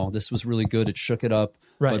great. You know, this was really good. It shook it up.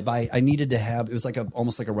 Right. But I needed to have, it was like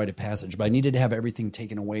almost like a rite of passage, but I needed to have everything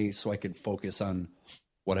taken away so I could focus on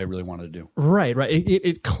what I really wanted to do. Right.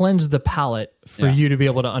 It cleansed the palate for you to be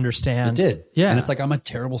able to understand. It did. Yeah. And it's like, I'm a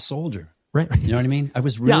terrible soldier. Right. You know what I mean? I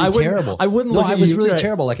was really terrible. I wouldn't look at you. I was really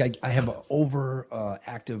terrible. Like I have an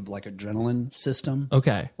active like adrenaline system.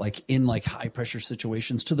 Okay. Like in like high pressure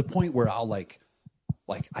situations to the point where I'll like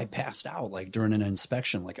I passed out like during an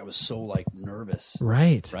inspection. Like I was so like nervous.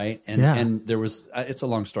 Right. Right. And there was, it's a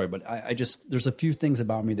long story, but I just, there's a few things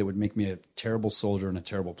about me that would make me a terrible soldier and a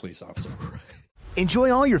terrible police officer.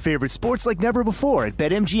 Enjoy all your favorite sports like never before at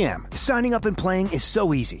BetMGM. Signing up and playing is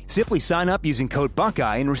so easy. Simply sign up using code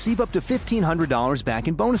Buckeye and receive up to $1,500 back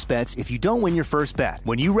in bonus bets if you don't win your first bet.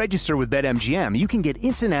 When you register with BetMGM, you can get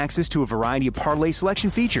instant access to a variety of parlay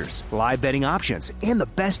selection features, live betting options, and the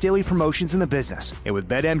best daily promotions in the business. And with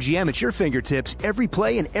BetMGM at your fingertips, every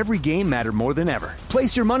play and every game matter more than ever.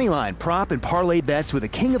 Place your moneyline, prop, and parlay bets with the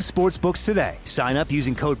king of sportsbooks today. Sign up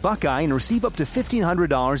using code Buckeye and receive up to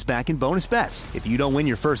 $1,500 back in bonus bets if you don't win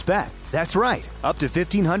your first bet. That's right, up to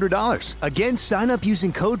 $1,500. Again, sign up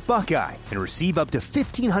using code Buckeye and receive up to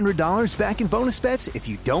 $1,500 back in bonus bets if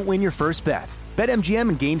you don't win your first bet. BetMGM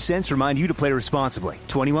and GameSense remind you to play responsibly.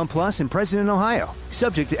 21 plus and present in Ohio.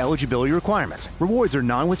 Subject to eligibility requirements. Rewards are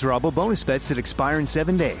non-withdrawable bonus bets that expire in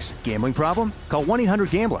 7 days. Gambling problem? Call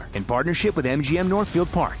 1-800-GAMBLER in partnership with MGM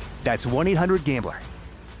Northfield Park. That's 1-800-GAMBLER.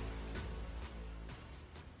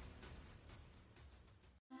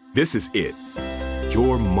 This is it.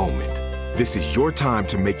 Your moment. This is your time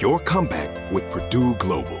to make your comeback with Purdue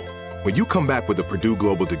Global. When you come back with a Purdue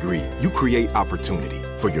Global degree, you create opportunity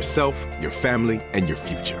for yourself, your family, and your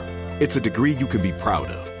future. It's a degree you can be proud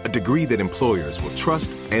of, a degree that employers will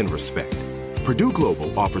trust and respect. Purdue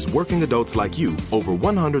Global offers working adults like you over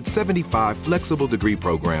 175 flexible degree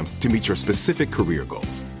programs to meet your specific career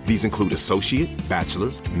goals. These include associate,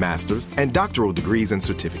 bachelor's, master's, and doctoral degrees and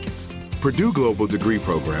certificates. Purdue Global degree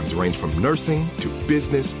programs range from nursing to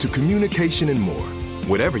business to communication and more.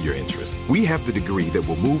 Whatever your interest, we have the degree that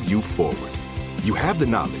will move you forward. You have the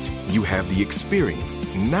knowledge, you have the experience.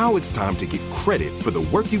 Now it's time to get credit for the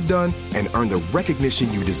work you've done and earn the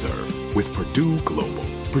recognition you deserve with Purdue Global,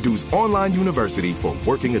 Purdue's online university for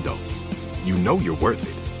working adults. You know you're worth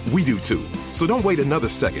it. We do too. So don't wait another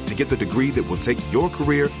second to get the degree that will take your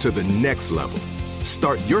career to the next level.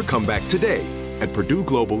 Start your comeback today at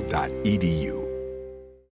purdueglobal.edu.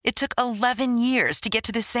 It took 11 years to get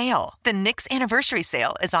to this sale. The Knix Anniversary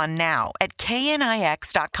Sale is on now at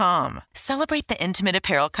knix.com. Celebrate the intimate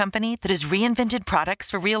apparel company that has reinvented products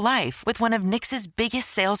for real life with one of Knix's biggest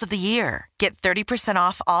sales of the year. Get 30%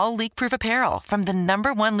 off all leak-proof apparel from the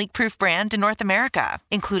 #1 leak-proof brand in North America,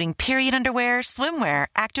 including period underwear, swimwear,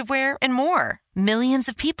 activewear, and more. Millions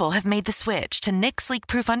of people have made the switch to Knix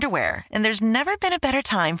leak-proof underwear, and there's never been a better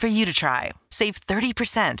time for you to try. Save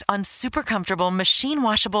 30% on super comfortable,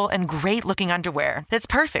 machine-washable, and great-looking underwear that's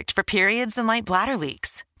perfect for periods and light bladder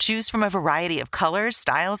leaks. Choose from a variety of colors,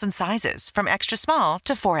 styles, and sizes, from extra small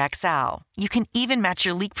to 4XL. You can even match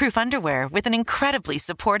your leak-proof underwear with an incredibly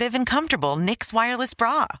supportive and comfortable Knix wireless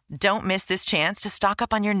bra. Don't miss this chance to stock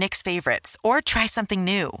up on your Knix favorites or try something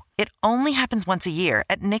new. It only happens once a year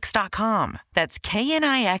at Knix.com. That's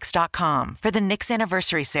KNIX.com for the Knix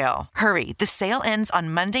Anniversary Sale. Hurry, the sale ends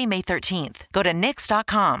on Monday, May 13th. Go to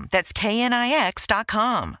Knix.com. That's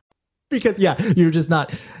KNIX.com. Because you're just not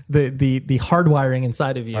the hardwiring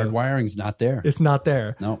inside of you. Hardwiring's not there. It's not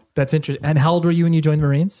there. No. That's interesting. And how old were you when you joined the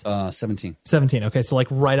Marines? 17. 17. Okay, so like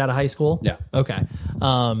right out of high school. Yeah. Okay.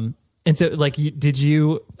 And so like,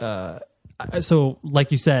 so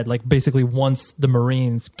like you said, like basically once the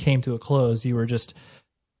Marines came to a close, you were just,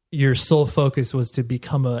 your sole focus was to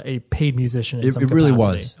become a paid musician. In some capacity. Really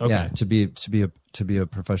was. Okay. Yeah. To be a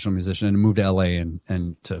professional musician and move to LA and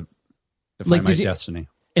to find my destiny.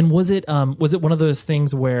 And was it one of those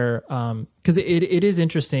things where, cause it is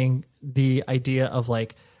interesting, the idea of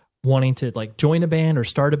like wanting to like join a band or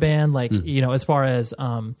start a band, like, as far as,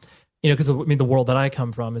 cause I mean, the world that I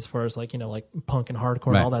come from, as far as like, like punk and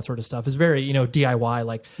hardcore and all that sort of stuff is very, DIY,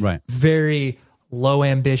 like very low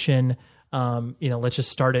ambition. Let's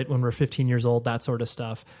just start it when we're 15 years old, that sort of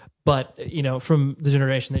stuff. But, from the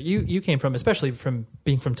generation that you came from, especially from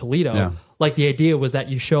being from Toledo, like the idea was that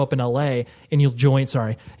you show up in LA and you'll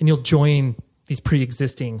join these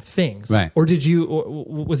pre-existing things. Right. Or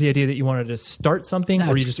was the idea that you wanted to start something? No,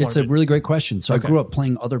 or you just it's a really great question. So I grew up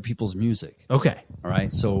playing other people's music. Okay. All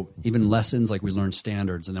right. So even lessons, like we learned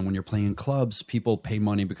standards. And then when you're playing in clubs, people pay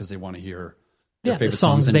money because they want to hear their favorite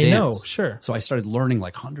songs and they dance. know. Sure. So I started learning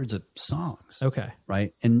like hundreds of songs. Okay.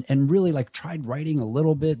 Right. And really like tried writing a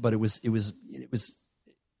little bit, but it was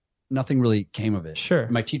nothing really came of it. Sure.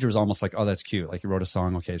 My teacher was almost like, oh, that's cute. Like you wrote a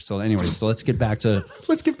song. Okay. So anyway, so let's get back to the covers.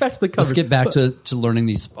 Let's get back to learning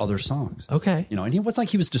these other songs. Okay. You know, and it wasn't like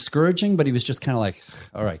he was discouraging, but he was just kind of like,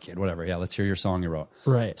 all right, kid, whatever. Yeah, let's hear your song you wrote.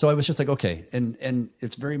 Right. So I was just like, okay. And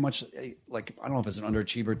it's very much like, I don't know if it's an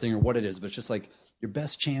underachiever thing or what it is, but it's just like your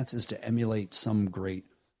best chance is to emulate some great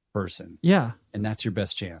person. Yeah. And that's your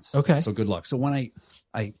best chance. Okay. So good luck. So when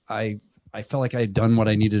I felt like I had done what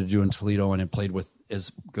I needed to do in Toledo and had played with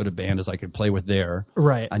as good a band as I could play with there.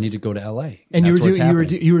 Right. I need to go to LA. And you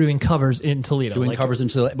were doing covers in Toledo. Doing covers in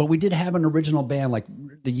Toledo. But we did have an original band. Like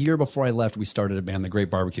the year before I left, we started a band, the Great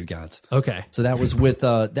Barbecue Gods. Okay. So that was with,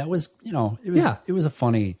 it was a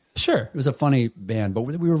funny. Sure. It was a funny band, but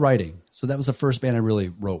we were writing. So that was the first band I really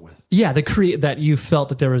wrote with. Yeah, that you felt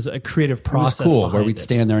that there was a creative process. It was cool, where we'd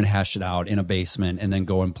stand there and hash it out in a basement and then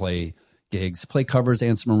go and play gigs, play covers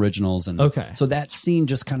and some originals. And okay. So that scene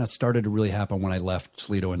just kind of started to really happen when I left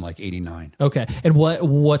Toledo in like 89. Okay. And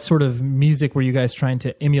what sort of music were you guys trying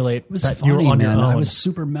to emulate? It was funny, man. I was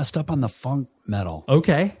super messed up on the funk metal.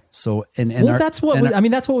 Okay. So, and that's what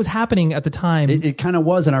was happening at the time. It kind of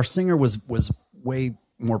was. And our singer was way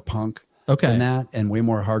more punk than that and way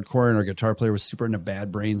more hardcore. And our guitar player was super into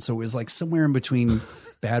Bad Brains. So it was like somewhere in between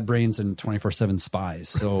Bad Brains and 24/7 Spies.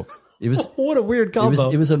 So it was what a weird combo.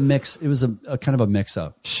 It was a mix. It was a kind of a mix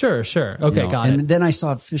up. Sure. Okay, got it. And then I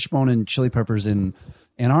saw Fishbone and Chili Peppers in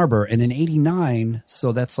Ann Arbor, and in '89.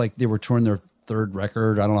 So that's like they were touring their third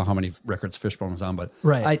record. I don't know how many records Fishbone was on, but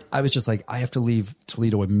right. I was just like, I have to leave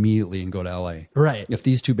Toledo immediately and go to LA. Right. If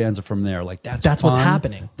these two bands are from there, like that's fun. What's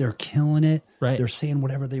happening. They're killing it. Right. They're saying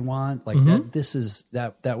whatever they want. Like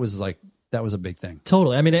that was a big thing.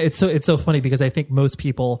 Totally. I mean, it's so funny because I think most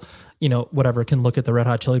people, whatever, can look at the Red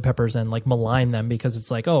Hot Chili Peppers and like malign them because it's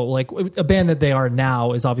like, oh, like a band that they are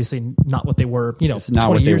now is obviously not what they were, it's not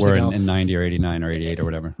 20 what they years were ago. in 90 or 89 or 88 or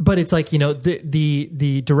whatever. But it's like,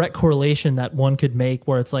 the direct correlation that one could make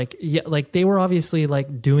where it's like, yeah, like they were obviously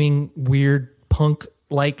like doing weird punk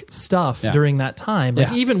like stuff during that time.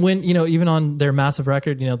 Like even when, even on their massive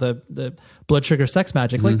record, the Blood Sugar Sex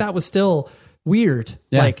Magic, like that was still weird,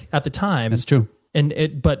 like at the time. That's true.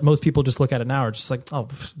 But most people just look at it now are just like, oh,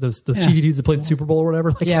 those cheesy dudes that played the Super Bowl or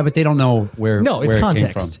whatever. Like, yeah, but they don't know where. No, it's where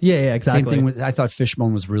context. It came from. Yeah, exactly. Same thing. I thought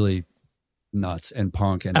Fishbone was really nuts and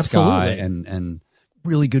punk and Absolutely. ska and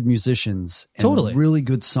really good musicians. And totally, really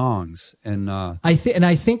good songs. And I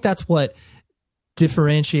think that's what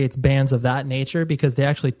differentiates bands of that nature because they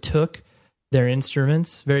actually took their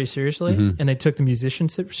instruments very seriously and they took the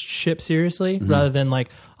musicianship seriously rather than like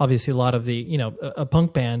obviously a lot of the a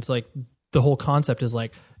punk band, like the whole concept is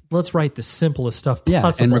like, let's write the simplest stuff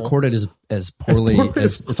possible and record it as poorly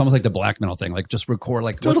as it's almost like the black metal thing, like just record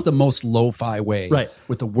like what's the most lo-fi way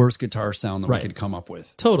with the worst guitar sound that we could come up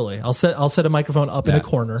with. Totally. I'll set a microphone up in a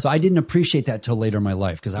corner. So I didn't appreciate that till later in my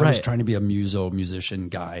life because I was trying to be a musician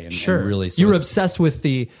guy and really you were obsessed with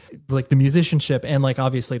the musicianship and like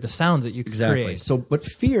obviously the sounds that you could create. So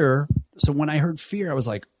when I heard Fear I was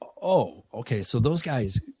like, oh, okay, so those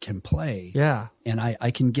guys can play. Yeah. And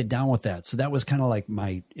I can get down with that. So that was kind of like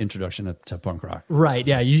my introduction to punk rock. Right,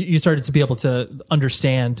 yeah. You started to be able to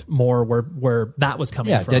understand more where that was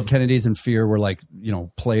coming from. Yeah, Dead Kennedys and Fear were like,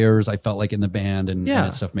 players I felt like in the band and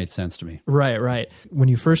that stuff made sense to me. Right. When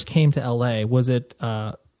you first came to LA, was it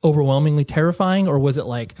overwhelmingly terrifying or was it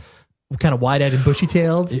like kind of wide-eyed and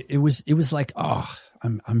bushy-tailed? It was like, oh,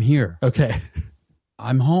 I'm here. Okay.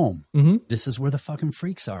 I'm home. Mm-hmm. This is where the fucking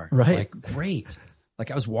freaks are. Right. Like, great. Like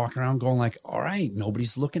I was walking around going like, all right,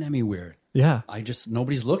 nobody's looking at me weird. Yeah.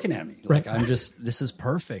 Nobody's looking at me. Like this is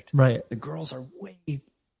perfect. Right. The girls are way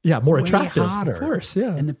more attractive. Hotter. Of course.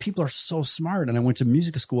 Yeah. And the people are so smart. And I went to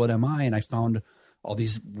music school at MI and I found all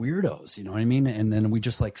these weirdos, you know what I mean? And then we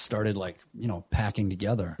just like started like, packing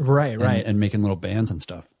together. Right. And making little bands and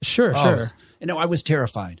stuff. Sure. I was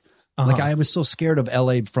terrified. Like I was so scared of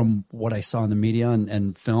LA from what I saw in the media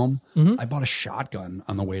and film. Mm-hmm. I bought a shotgun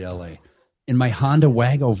on the way to LA in my Honda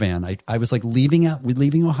Wago van. I was like leaving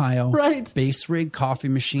Ohio, right? Base rig, coffee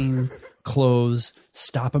machine, clothes,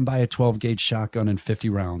 stopping by a 12 gauge shotgun and 50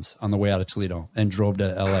 rounds on the way out of Toledo and drove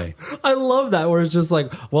to LA. I love that where it's just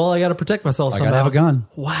like, well, I got to protect myself. I got to have a gun.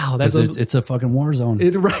 Wow. It's a fucking war zone.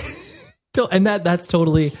 Right. And that's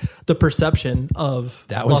totally the perception of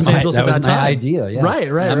that was Los Angeles. That was that my time. idea. Yeah. Right.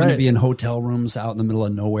 I'm going to be in hotel rooms out in the middle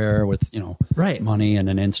of nowhere with money and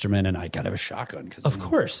an instrument, and I got to have a shotgun because of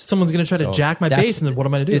course someone's going to try to jack my bass, and then what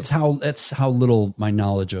am I going to do? That's how little my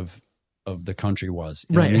knowledge of the country was.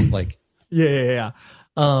 You know right. what I mean? Like yeah.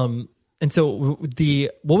 And so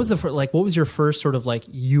what was your first sort of like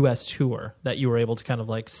US tour that you were able to kind of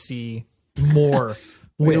like see more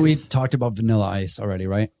We talked about Vanilla Ice already,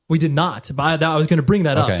 right? We did not. But I was going to bring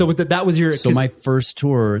that up. So that was your... So my first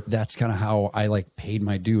tour, that's kind of how I like paid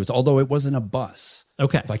my dues, although it wasn't a bus.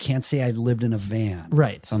 Okay. So I can't say I lived in a van.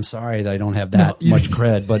 Right. So I'm sorry that I don't have that much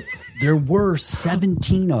cred, but there were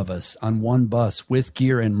 17 of us on one bus with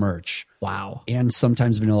gear and merch. Wow. And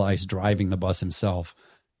sometimes Vanilla Ice driving the bus himself.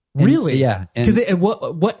 Really? Yeah. Because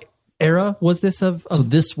what era was this of? So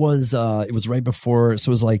this was, it was right before, so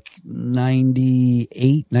it was like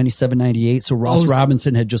 97, 98. So Ross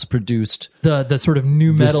Robinson had just produced the sort of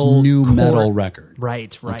new metal record.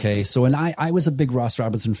 Right. Okay. So, and I was a big Ross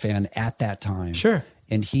Robinson fan at that time. Sure.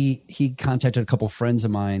 And he contacted a couple friends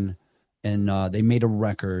of mine and they made a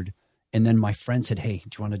record. And then my friend said, hey,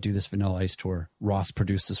 do you want to do this Vanilla Ice tour? Ross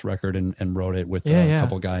produced this record and wrote it with a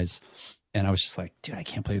couple guys. And I was just like, dude, I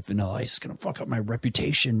can't play with Vanilla Ice. It's going to fuck up my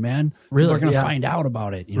reputation, man. Really? People are going to find out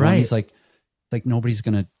about it. You know? Right. And he's like, nobody's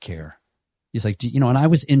going to care. He's like, and I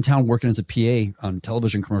was in town working as a PA on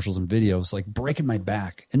television commercials and videos, like breaking my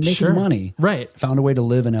back and making money. Right. Found a way to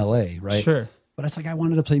live in LA, right? Sure. But it's like, I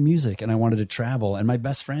wanted to play music and I wanted to travel. And my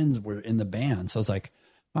best friends were in the band. So I was like,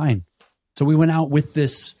 fine. So we went out with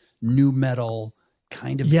this new metal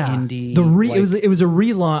kind of indie. It was a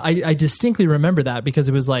relaunch. I distinctly remember that because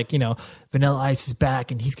it was like, Vanilla Ice is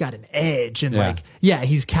back and he's got an edge and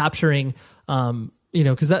he's capturing,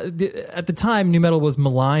 because at the time new metal was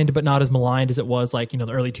maligned, but not as maligned as it was like, the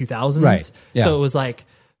early 2000s. Right. Yeah. So it was like,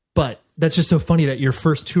 but that's just so funny that your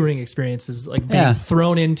first touring experience is like being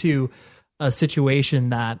thrown into a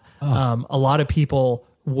situation that a lot of people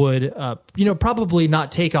would, probably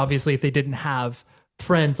not take, obviously, if they didn't have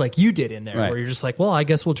friends like you did in there, where you're just like, well, I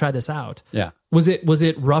guess we'll try this out. Yeah. Was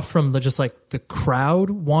it rough from just like the crowd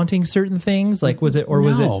wanting certain things? Like, was it, or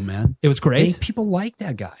was it? No, man. It was great. People like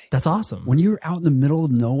that guy. That's awesome. When you're out in the middle of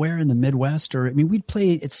nowhere in the Midwest, we'd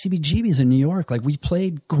play at CBGB's in New York. Like we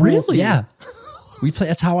played. Really? Yeah.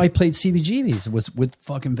 That's how I played CBGB's, was with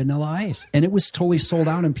fucking Vanilla Ice. And it was totally sold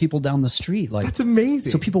out and people down the street. Like, that's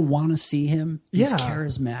amazing. So people want to see him. He's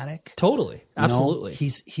charismatic. Totally. Absolutely.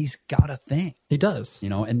 He's got a thing. He does.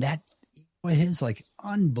 And that is like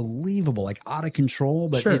unbelievable, like out of control.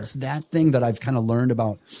 But it's that thing that I've kind of learned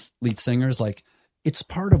about lead singers. Like, it's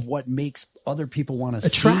part of what makes other people want to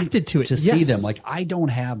attracted to it, to see them. Like, I don't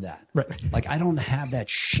have that. Right. Like, I don't have that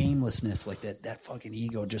shamelessness, like that fucking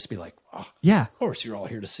ego. Just be like, oh, yeah, of course you're all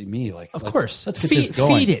here to see me. Like, of course, let's get this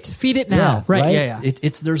going. Feed it now. Yeah, right. Yeah.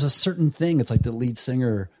 It's there's a certain thing. It's like the lead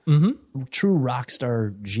singer, true rock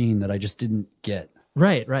star gene that I just didn't get.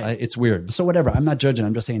 Right. It's weird. So whatever. I'm not judging.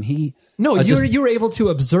 I'm just saying you were able to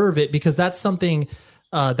observe it because that's something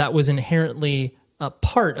that was inherently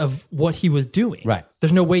part of what he was doing. Right.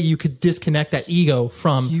 There's no way you could disconnect that ego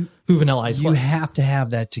from who Vanilla Ice was. You have to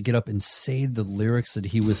have that to get up and say the lyrics that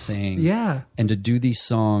he was saying. Yeah. And to do these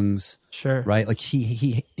songs. Sure. Right. Like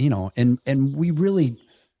he and we really,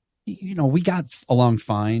 we got along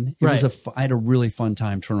fine. I had a really fun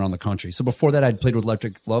time touring around the country. So before that, I'd played with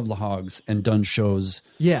Electric Love Hogs and done shows.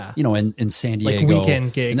 Yeah. In San Diego. Like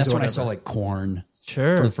weekend gigs. And that's when I saw like Korn.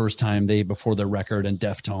 Sure. For the first time, before their record, and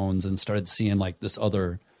Deftones, and started seeing like this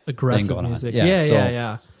other aggressive thing going music. On.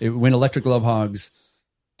 Yeah. It went Electric Love Hogs,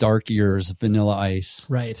 Dark Years, Vanilla Ice.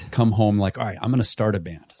 Right. Come home like, all right, I'm going to start a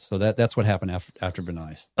band. So that's what happened after Vanilla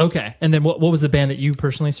Ice. Okay. And then what was the band that you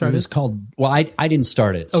personally started? It was called, I didn't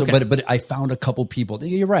start it. So, okay. But I found a couple people.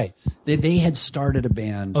 You're right. They had started a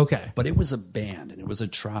band. Okay. But it was a band and it was a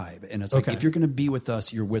tribe. And it's like, if you're going to be with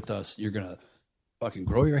us, you're with us. You're going to fucking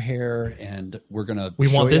grow your hair and we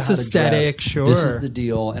want this aesthetic. Sure. This is the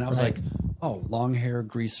deal. And I was like, oh, long hair,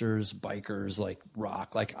 greasers, bikers, like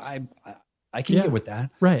rock. Like I can get with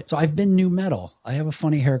that. Right. So I've been new metal. I have a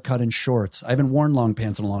funny haircut and shorts. I haven't worn long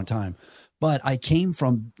pants in a long time. But I came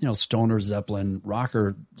from, Stoner, Zeppelin,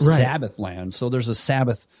 rocker, Sabbath land. So there's a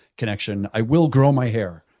Sabbath connection. I will grow my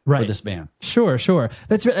hair for this band. Sure.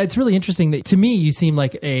 It's really interesting that to me, you seem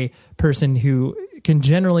like a person who can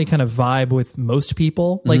generally kind of vibe with most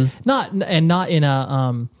people, like not in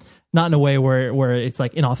a way where it's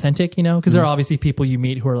like inauthentic, because there are obviously people you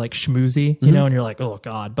meet who are like schmoozy, and you're like, oh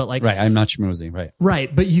God, but like, right. I'm not schmoozy.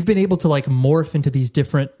 Right. But you've been able to like morph into these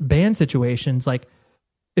different band situations. Like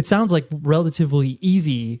it sounds like relatively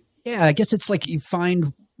easy. Yeah. I guess it's like you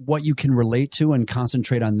find what you can relate to and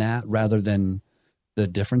concentrate on that rather than the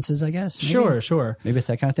differences, I guess. Maybe. Sure. Maybe it's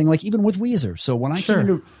that kind of thing. Like even with Weezer. So when I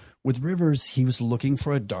came with Rivers, he was looking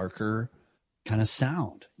for a darker kind of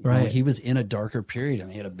sound. He was in a darker period. I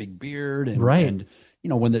mean, he had a big beard and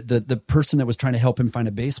when the person that was trying to help him find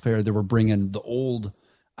a bass player, they were bringing the old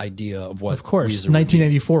idea of what. Of course, Weezer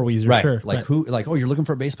 1984 Weezer, right? Sure, Like right. who? Like, oh, you're looking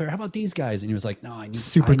for a bass player? How about these guys? And he was like, no, I need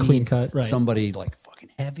super clean cut, right? Somebody like fucking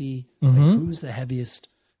heavy. Like, who's the heaviest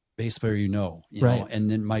bass player you know? You know? And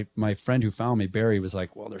then my friend who found me, Barry, was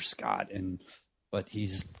like, well, there's Scott, but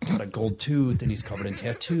he's got a gold tooth and he's covered in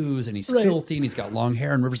tattoos and he's filthy and he's got long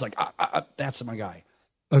hair. And River's like, that's my guy.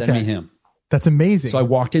 Okay. Send me him. That's amazing. So I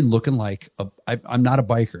walked in looking like I'm not a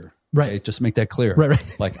biker. Right. Okay? Just make that clear.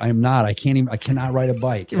 Right. Like I am not. I cannot ride a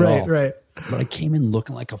bike at all. Right. But I came in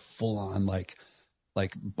looking like a full on like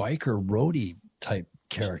biker roadie type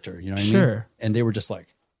character. You know what I mean? Sure. And they were just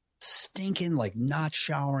like stinking, like not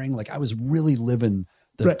showering. Like I was really living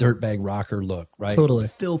the dirtbag rocker look. Right. Totally.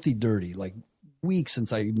 Filthy dirty. Like weeks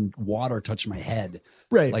since I even water touched my head.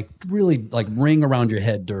 Right. Like really like ring around your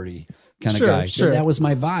head dirty kind of guy. Sure. That was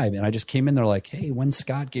my vibe. And I just came in there like, hey, when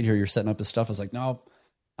Scott get here, you're setting up his stuff. I was like, no,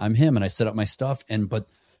 I'm him. And I set up my stuff. But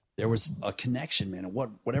there was a connection, man. And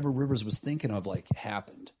whatever Rivers was thinking of like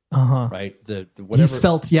happened. Right. The whatever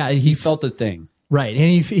he felt the thing. Right. And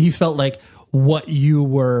he felt like what you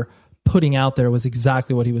were putting out there was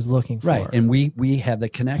exactly what he was looking for. Right. And we had the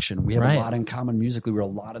connection. We have a lot in common musically. We're a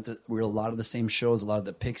lot of the same shows, a lot of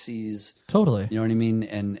the Pixies. Totally. You know what I mean?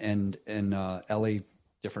 And LA,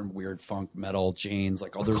 different weird funk, metal, Janes,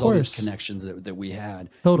 like there's all these connections that we had.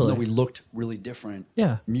 Totally. Even though we looked really different.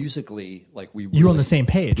 Yeah. Musically, like you were on the same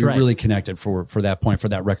page, we right? Really connected for that point, for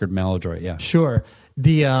that record Maladroit. Yeah. Sure.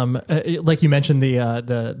 The like you mentioned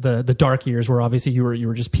the dark years where obviously you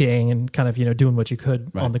were just PAing and kind of doing what you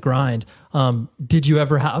could on the grind. Did you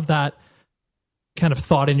ever have that kind of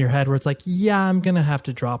thought in your head where it's like, yeah, I'm gonna have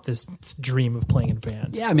to drop this dream of playing in a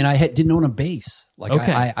band? Yeah, I mean, I didn't own a bass. Like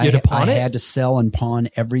I had to sell and pawn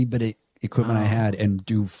every bit of equipment I had and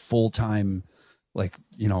do full time like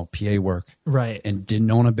PA work. Right. And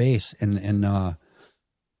didn't own a bass and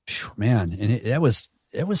man, and it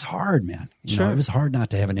was hard, man. You know, it was hard not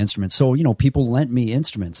to have an instrument. So, people lent me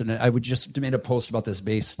instruments. And I would just made a post about this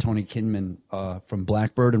bass, Tony Kinman from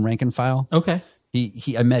Blackbird and Rank and File. Okay.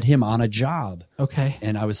 I met him on a job. Okay.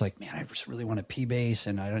 And I was like, man, I just really want a P bass.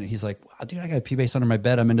 And he's like, wow, dude, I got a P bass under my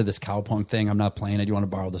bed. I'm into this cowpunk thing. I'm not playing it. You want to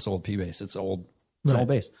borrow this old P bass? It's old. It's an old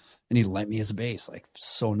bass. And he lent me his bass. Like,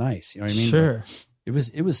 so nice. You know what I mean? Sure. But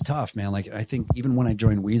it was tough, man. Like, I think even when I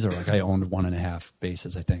joined Weezer, like I owned 1.5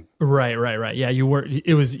 basses, I think. Right. Yeah. You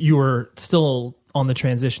were still on the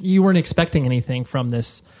transition. You weren't expecting anything from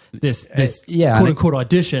this quote unquote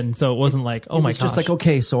audition. So it wasn't like, oh my gosh. It's just like,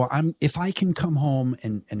 okay, so if I can come home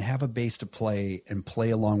and have a bass to play and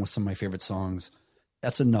play along with some of my favorite songs,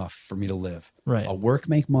 that's enough for me to live. Right. I'll work,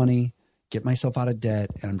 make money, get myself out of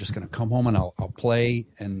debt, and I'm just going to come home and I'll play.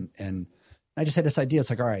 And I just had this idea. It's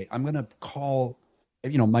like, all right, I'm going to call,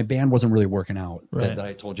 my band wasn't really working out that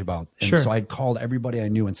I told you about. And so I'd called everybody I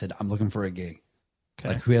knew and said, I'm looking for a gig. Okay.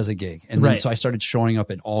 Like, who has a gig? And then so I started showing up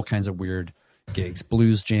at all kinds of weird gigs,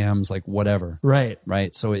 blues jams, like whatever. Right.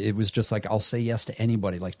 So it was just like, I'll say yes to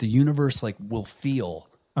anybody. Like the universe, like will feel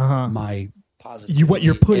my positivity. What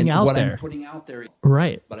you're putting out what there. I'm putting out there.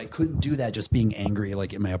 Right. But I couldn't do that just being angry,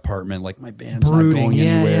 like in my apartment, like my band's brooding, not going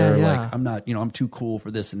anywhere. Yeah. Like I'm not, I'm too cool for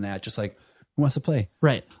this and that. Just like, who wants to play?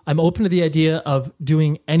 Right. I'm open to the idea of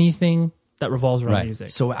doing anything that revolves around music.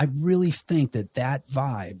 So I really think that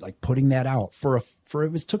vibe, like putting that out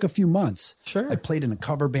took a few months. Sure. I played in a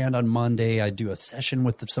cover band on Monday. I'd do a session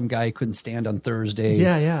with some guy who couldn't stand on Thursday.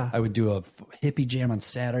 Yeah. I would do a hippie jam on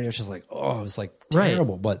Saturday. It was just like, it was like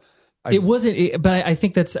terrible. But it wasn't. But I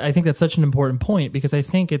think that's such an important point because I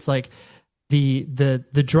think it's like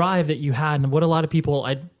the drive that you had and what a lot of people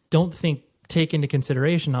I don't think take into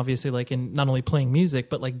consideration, obviously, like in not only playing music,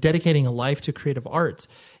 but like dedicating a life to creative arts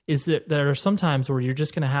is that there are some times where you're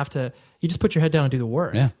just going to have to, you just put your head down and do the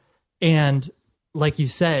work. Yeah. And like you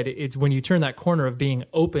said, it's when you turn that corner of being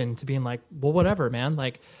open to being like, well, whatever, man,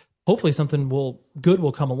 like hopefully something good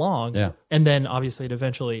will come along. Yeah. And then obviously it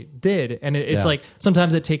eventually did. And it's like,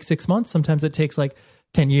 sometimes it takes 6 months. Sometimes it takes like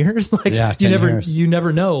 10 years. Like you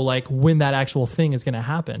never know like when that actual thing is going to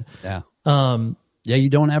happen. Yeah. You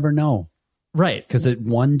don't ever know. Right. Because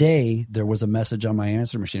one day there was a message on my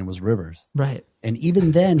answer machine. It was Rivers. Right. And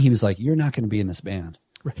even then he was like, you're not going to be in this band.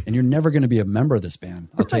 Right. And you're never going to be a member of this band.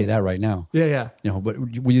 I'll tell you that right now. Yeah. But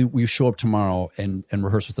will you show up tomorrow and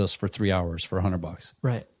rehearse with us for 3 hours for $100?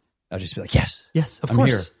 Right. I'll just be like, yes, of I'm course.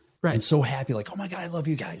 here. Right. And so happy, like, oh my God, I love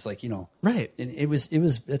you guys. Like, Right. And it was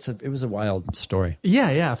a wild story.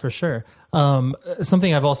 Yeah, for sure.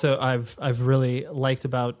 Something I've really liked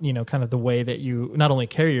about, kind of the way that you not only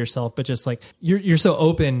carry yourself, but just like you're so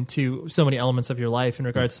open to so many elements of your life in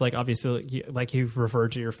regards to like, obviously, like you've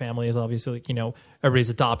referred to your family as obviously, like,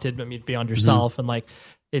 everybody's adopted, but beyond yourself. And like,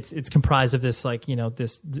 it's comprised of this, like,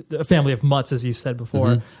 a family of mutts, as you've said before.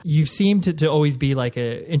 Mm-hmm. You seem to always be like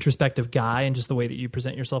a introspective guy, and just the way that you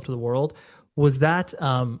present yourself to the world. Was that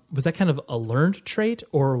kind of a learned trait,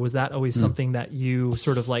 or was that always something that you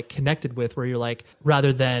sort of like connected with, where you're like,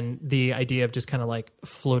 rather than the idea of just kind of like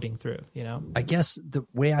floating through, I guess the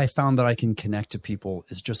way I found that I can connect to people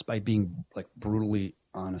is just by being like brutally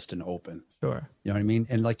honest and open. Sure. You know what I mean?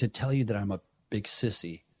 And like to tell you that I'm a big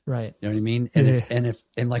sissy. Right. You know what I mean?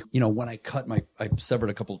 And like, when I severed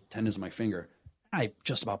a couple tendons in my finger, I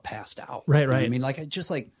just about passed out. Right. You know right. I mean, like,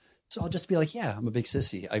 so I'll just be like, yeah, I'm a big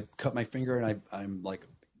sissy. I cut my finger and I'm like,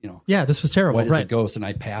 yeah, this was terrible. White as a ghost, and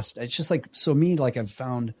I passed. It's just like, so me, like, I've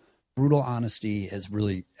found brutal honesty has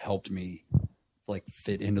really helped me like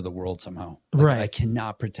fit into the world somehow. Like, right. I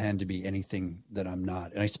cannot pretend to be anything that I'm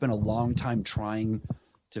not. And I spent a long time trying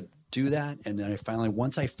to do that. And then I finally,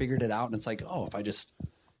 once I figured it out, and it's like, oh, if I just,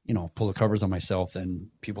 pull the covers on myself, then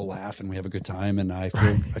people laugh and we have a good time, and I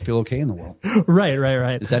feel okay in the world.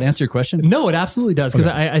 Right. Does that answer your question? No, it absolutely does. Because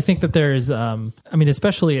okay. I think that there's,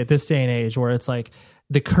 especially at this day and age, where it's like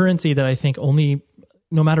the currency that I think only,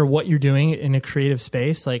 no matter what you're doing in a creative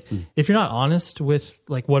space, like if you're not honest with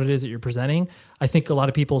like what it is that you're presenting, I think a lot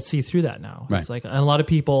of people see through that now. Right. It's like, and a lot of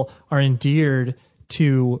people are endeared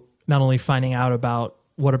to not only finding out about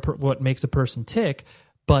what makes a person tick,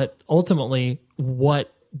 but ultimately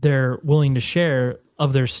what they're willing to share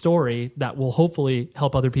of their story that will hopefully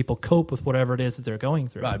help other people cope with whatever it is that they're going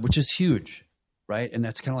through. Right, which is huge, right? And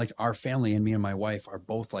that's kind of like our family, and me and my wife are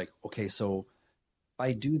both like, okay, so if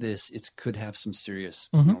I do this, it could have some serious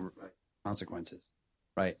consequences,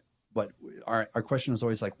 right? But our question is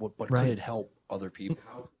always like, what right. could it help other people?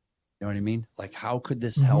 You know what I mean? Like, how could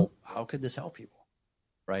this help? How could this help people,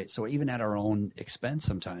 right? So even at our own expense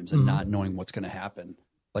sometimes, and not knowing what's going to happen.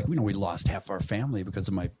 Like, we lost half our family because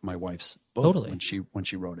of my wife's book when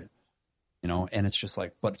she wrote it, and it's just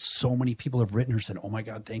like, but so many people have written her said, oh my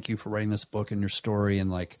God, thank you for writing this book and your story. And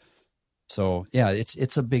like, so yeah,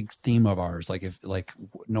 it's a big theme of ours. Like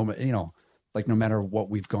no matter what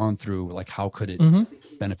we've gone through, like how could it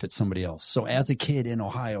benefit somebody else? So as a kid in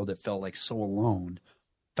Ohio that felt like so alone,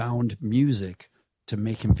 found music to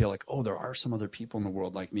make him feel like, oh, there are some other people in the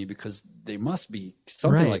world like me, because they must be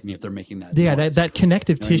something like me if they're making that. Yeah, noise. that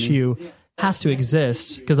connective tissue has to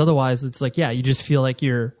exist, because otherwise it's like, you just feel like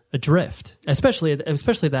you're adrift, especially at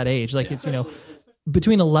that age. Like it's,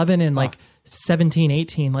 between 11 and like 17,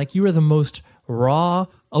 18, like you are the most raw,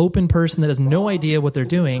 open person that has no idea what they're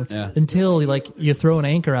doing until like you throw an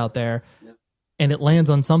anchor out there and it lands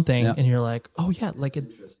on something and you're like, oh yeah, like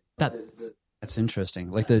that. That's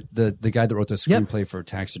interesting. Like the guy that wrote the screenplay for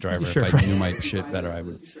Taxi Driver, if I knew my shit better, I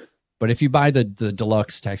would. But if you buy the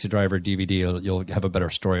deluxe Taxi Driver DVD, you'll have a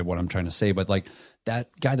better story of what I'm trying to say. But like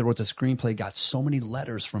that guy that wrote the screenplay got so many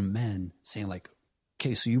letters from men saying like,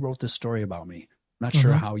 okay, so you wrote this story about me. I'm not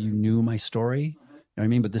sure how you knew my story. You know what I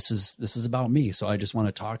mean? But this is about me. So I just want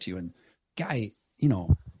to talk to you. And guy,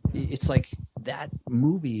 it's like that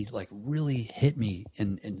movie like really hit me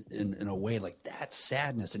in a way, like that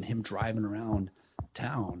sadness and him driving around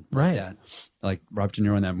town like that, like Robert De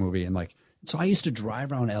Niro in that movie. And like, so I used to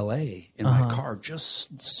drive around LA in my car,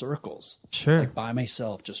 just circles, like by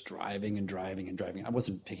myself, just driving and driving and driving. I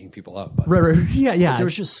wasn't picking people up, but yeah. But there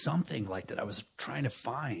was just something like that I was trying to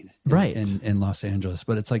find in Los Angeles.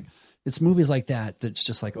 But it's like, it's movies like that that's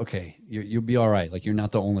just like, okay, you'll be all right. Like you're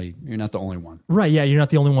not the only one. Right. Yeah. You're not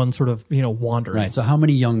the only one sort of, wandering. Right. So how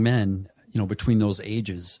many young men, between those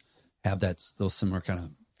ages have those similar kind of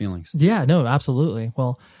feelings? Yeah, no, absolutely.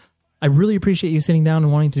 Well, I really appreciate you sitting down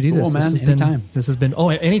and wanting to do this. Oh man, anytime. This has been,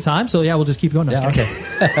 anytime. So yeah, we'll just keep going. Yeah, okay.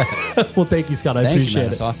 Well, thank you, Scott. I appreciate it.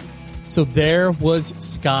 That's awesome. So there was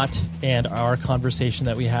Scott and our conversation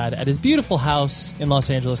that we had at his beautiful house in Los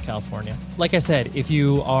Angeles, California. Like I said, if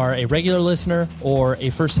you are a regular listener or a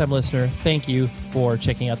first-time listener, thank you for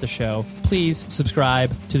checking out the show. Please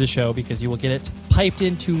subscribe to the show because you will get it piped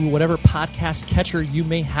into whatever podcast catcher you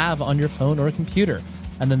may have on your phone or computer.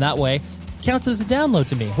 And then that way, counts as a download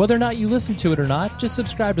to me. Whether or not you listen to it or not, just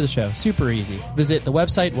subscribe to the show. Super easy. Visit the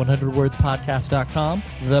website, 100wordspodcast.com.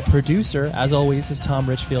 The producer, as always, is Tom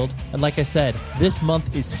Richfield. And like I said, this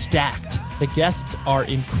month is stacked. The guests are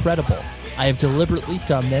incredible. I have deliberately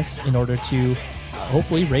done this in order to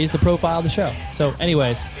hopefully raise the profile of the show. So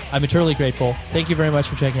anyways, I'm eternally grateful. Thank you very much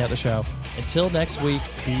for checking out the show. Until next week,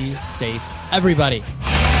 be safe, everybody.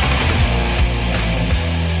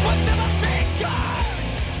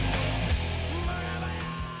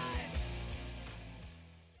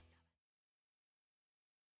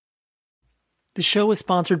 The show is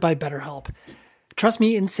sponsored by BetterHelp. Trust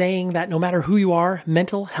me in saying that no matter who you are,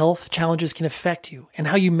 mental health challenges can affect you, and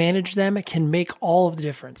how you manage them can make all of the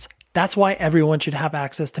difference. That's why everyone should have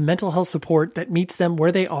access to mental health support that meets them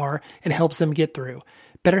where they are and helps them get through.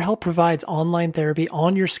 BetterHelp provides online therapy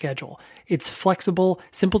on your schedule. It's flexible,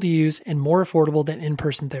 simple to use, and more affordable than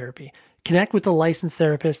in-person therapy. Connect with a licensed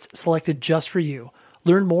therapist selected just for you.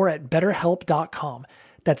 Learn more at BetterHelp.com.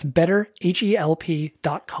 That's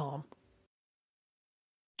BetterHelp.com.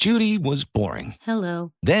 Judy was boring.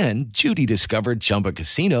 Hello. Then Judy discovered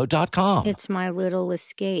ChumbaCasino.com. It's my little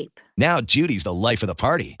escape. Now Judy's the life of the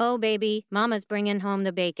party. Oh, baby, mama's bringing home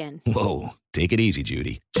the bacon. Whoa, take it easy,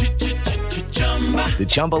 Judy. The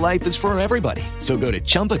Chumba life is for everybody. So go to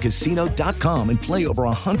ChumbaCasino.com and play over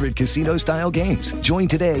 100 casino-style games. Join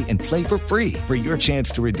today and play for free for your chance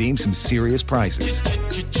to redeem some serious prizes.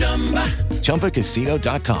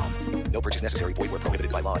 ChumbaCasino.com. No purchase necessary. Void where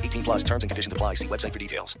prohibited by law. 18 plus terms and conditions apply. See website for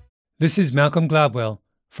details. This is Malcolm Gladwell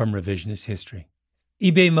from Revisionist History.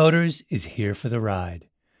 eBay Motors is here for the ride.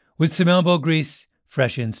 With some elbow grease,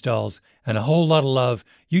 fresh installs, and a whole lot of love,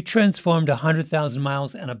 you transformed 100,000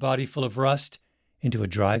 miles and a body full of rust into a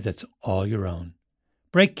drive that's all your own.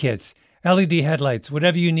 Brake kits, LED headlights,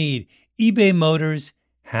 whatever you need, eBay Motors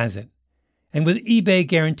has it. And with eBay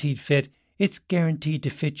Guaranteed Fit, it's guaranteed to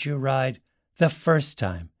fit your ride the first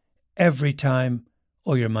time, every time,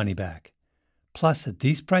 or your money back. Plus, at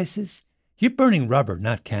these prices, you're burning rubber,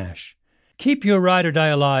 not cash. Keep your ride or die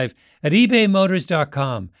alive at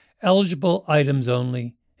ebaymotors.com. Eligible items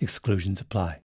only. Exclusions apply.